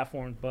different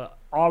platforms, but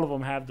all of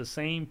them have the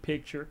same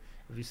picture.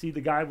 If you see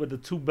the guy with the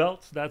 2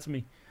 belts, that's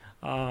me.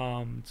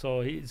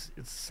 So it's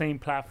the same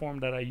platform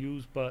that I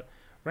use, but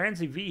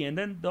Ransey V. And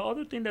then the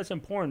other thing that's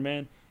important,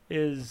 man,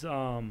 is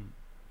I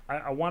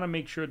want to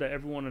make sure that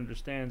everyone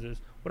understands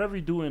is whatever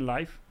you do in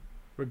life,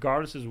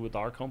 regardless is with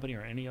our company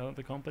or any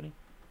other company,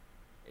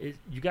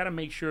 you got to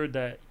make sure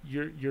that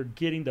you're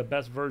getting the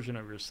best version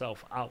of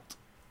yourself out.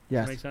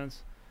 Yes. Does that make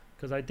sense?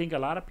 Because I think a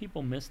lot of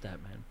people miss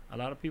that, man. A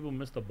lot of people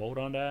miss the boat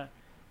on that,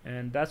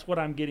 and that's what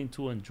I'm getting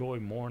to enjoy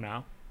more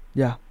now.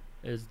 Yeah.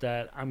 Is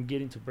that I'm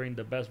getting to bring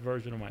the best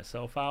version of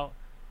myself out,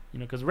 you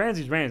know, because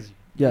Ransey's Ransey.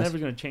 Yes. Never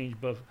going to change,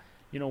 but,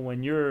 you know,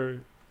 when you're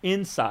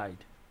inside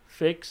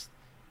fixed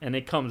and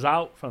it comes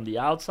out from the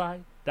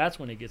outside, that's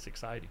when it gets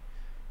exciting,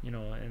 you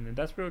know, and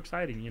that's real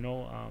exciting, you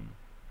know.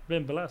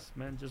 Been blessed,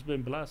 man, just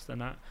been blessed,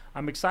 and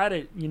I'm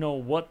excited, you know,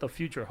 what the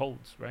future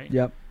holds, right?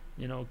 Yep.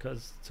 You know,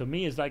 because to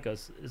me it's like a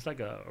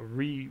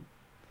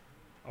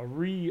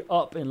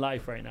re-up in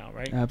life right now,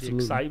 right? Absolutely.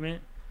 The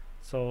excitement.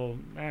 So,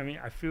 I mean,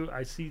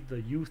 I see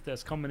the youth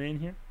that's coming in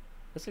here.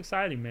 That's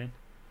exciting, man.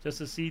 Just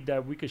to see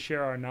that we could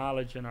share our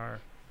knowledge and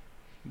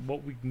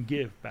what we can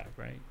give back,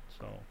 right?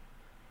 So,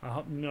 I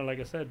hope, you know, like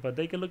I said, but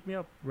they can look me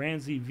up,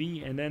 Ransey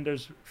V, and then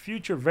there's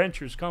future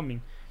ventures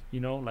coming, you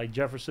know, like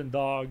Jefferson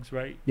Dogs,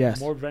 right? Yes.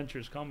 More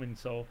ventures coming.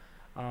 So,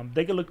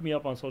 they can look me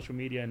up on social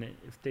media, and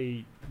if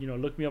they, you know,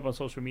 look me up on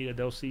social media,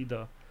 they'll see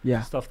the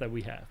stuff that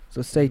we have.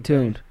 So stay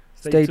tuned.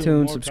 Stay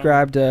tuned.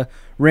 Subscribe to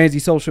Ransey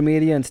social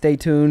media, and stay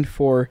tuned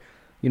for,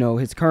 you know,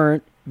 his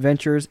current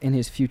ventures and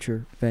his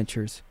future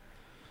ventures.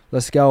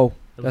 Let's go.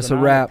 That's a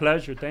wrap.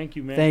 Pleasure. Thank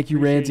you, man. Thank you,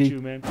 Appreciate Ransey.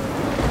 you, man.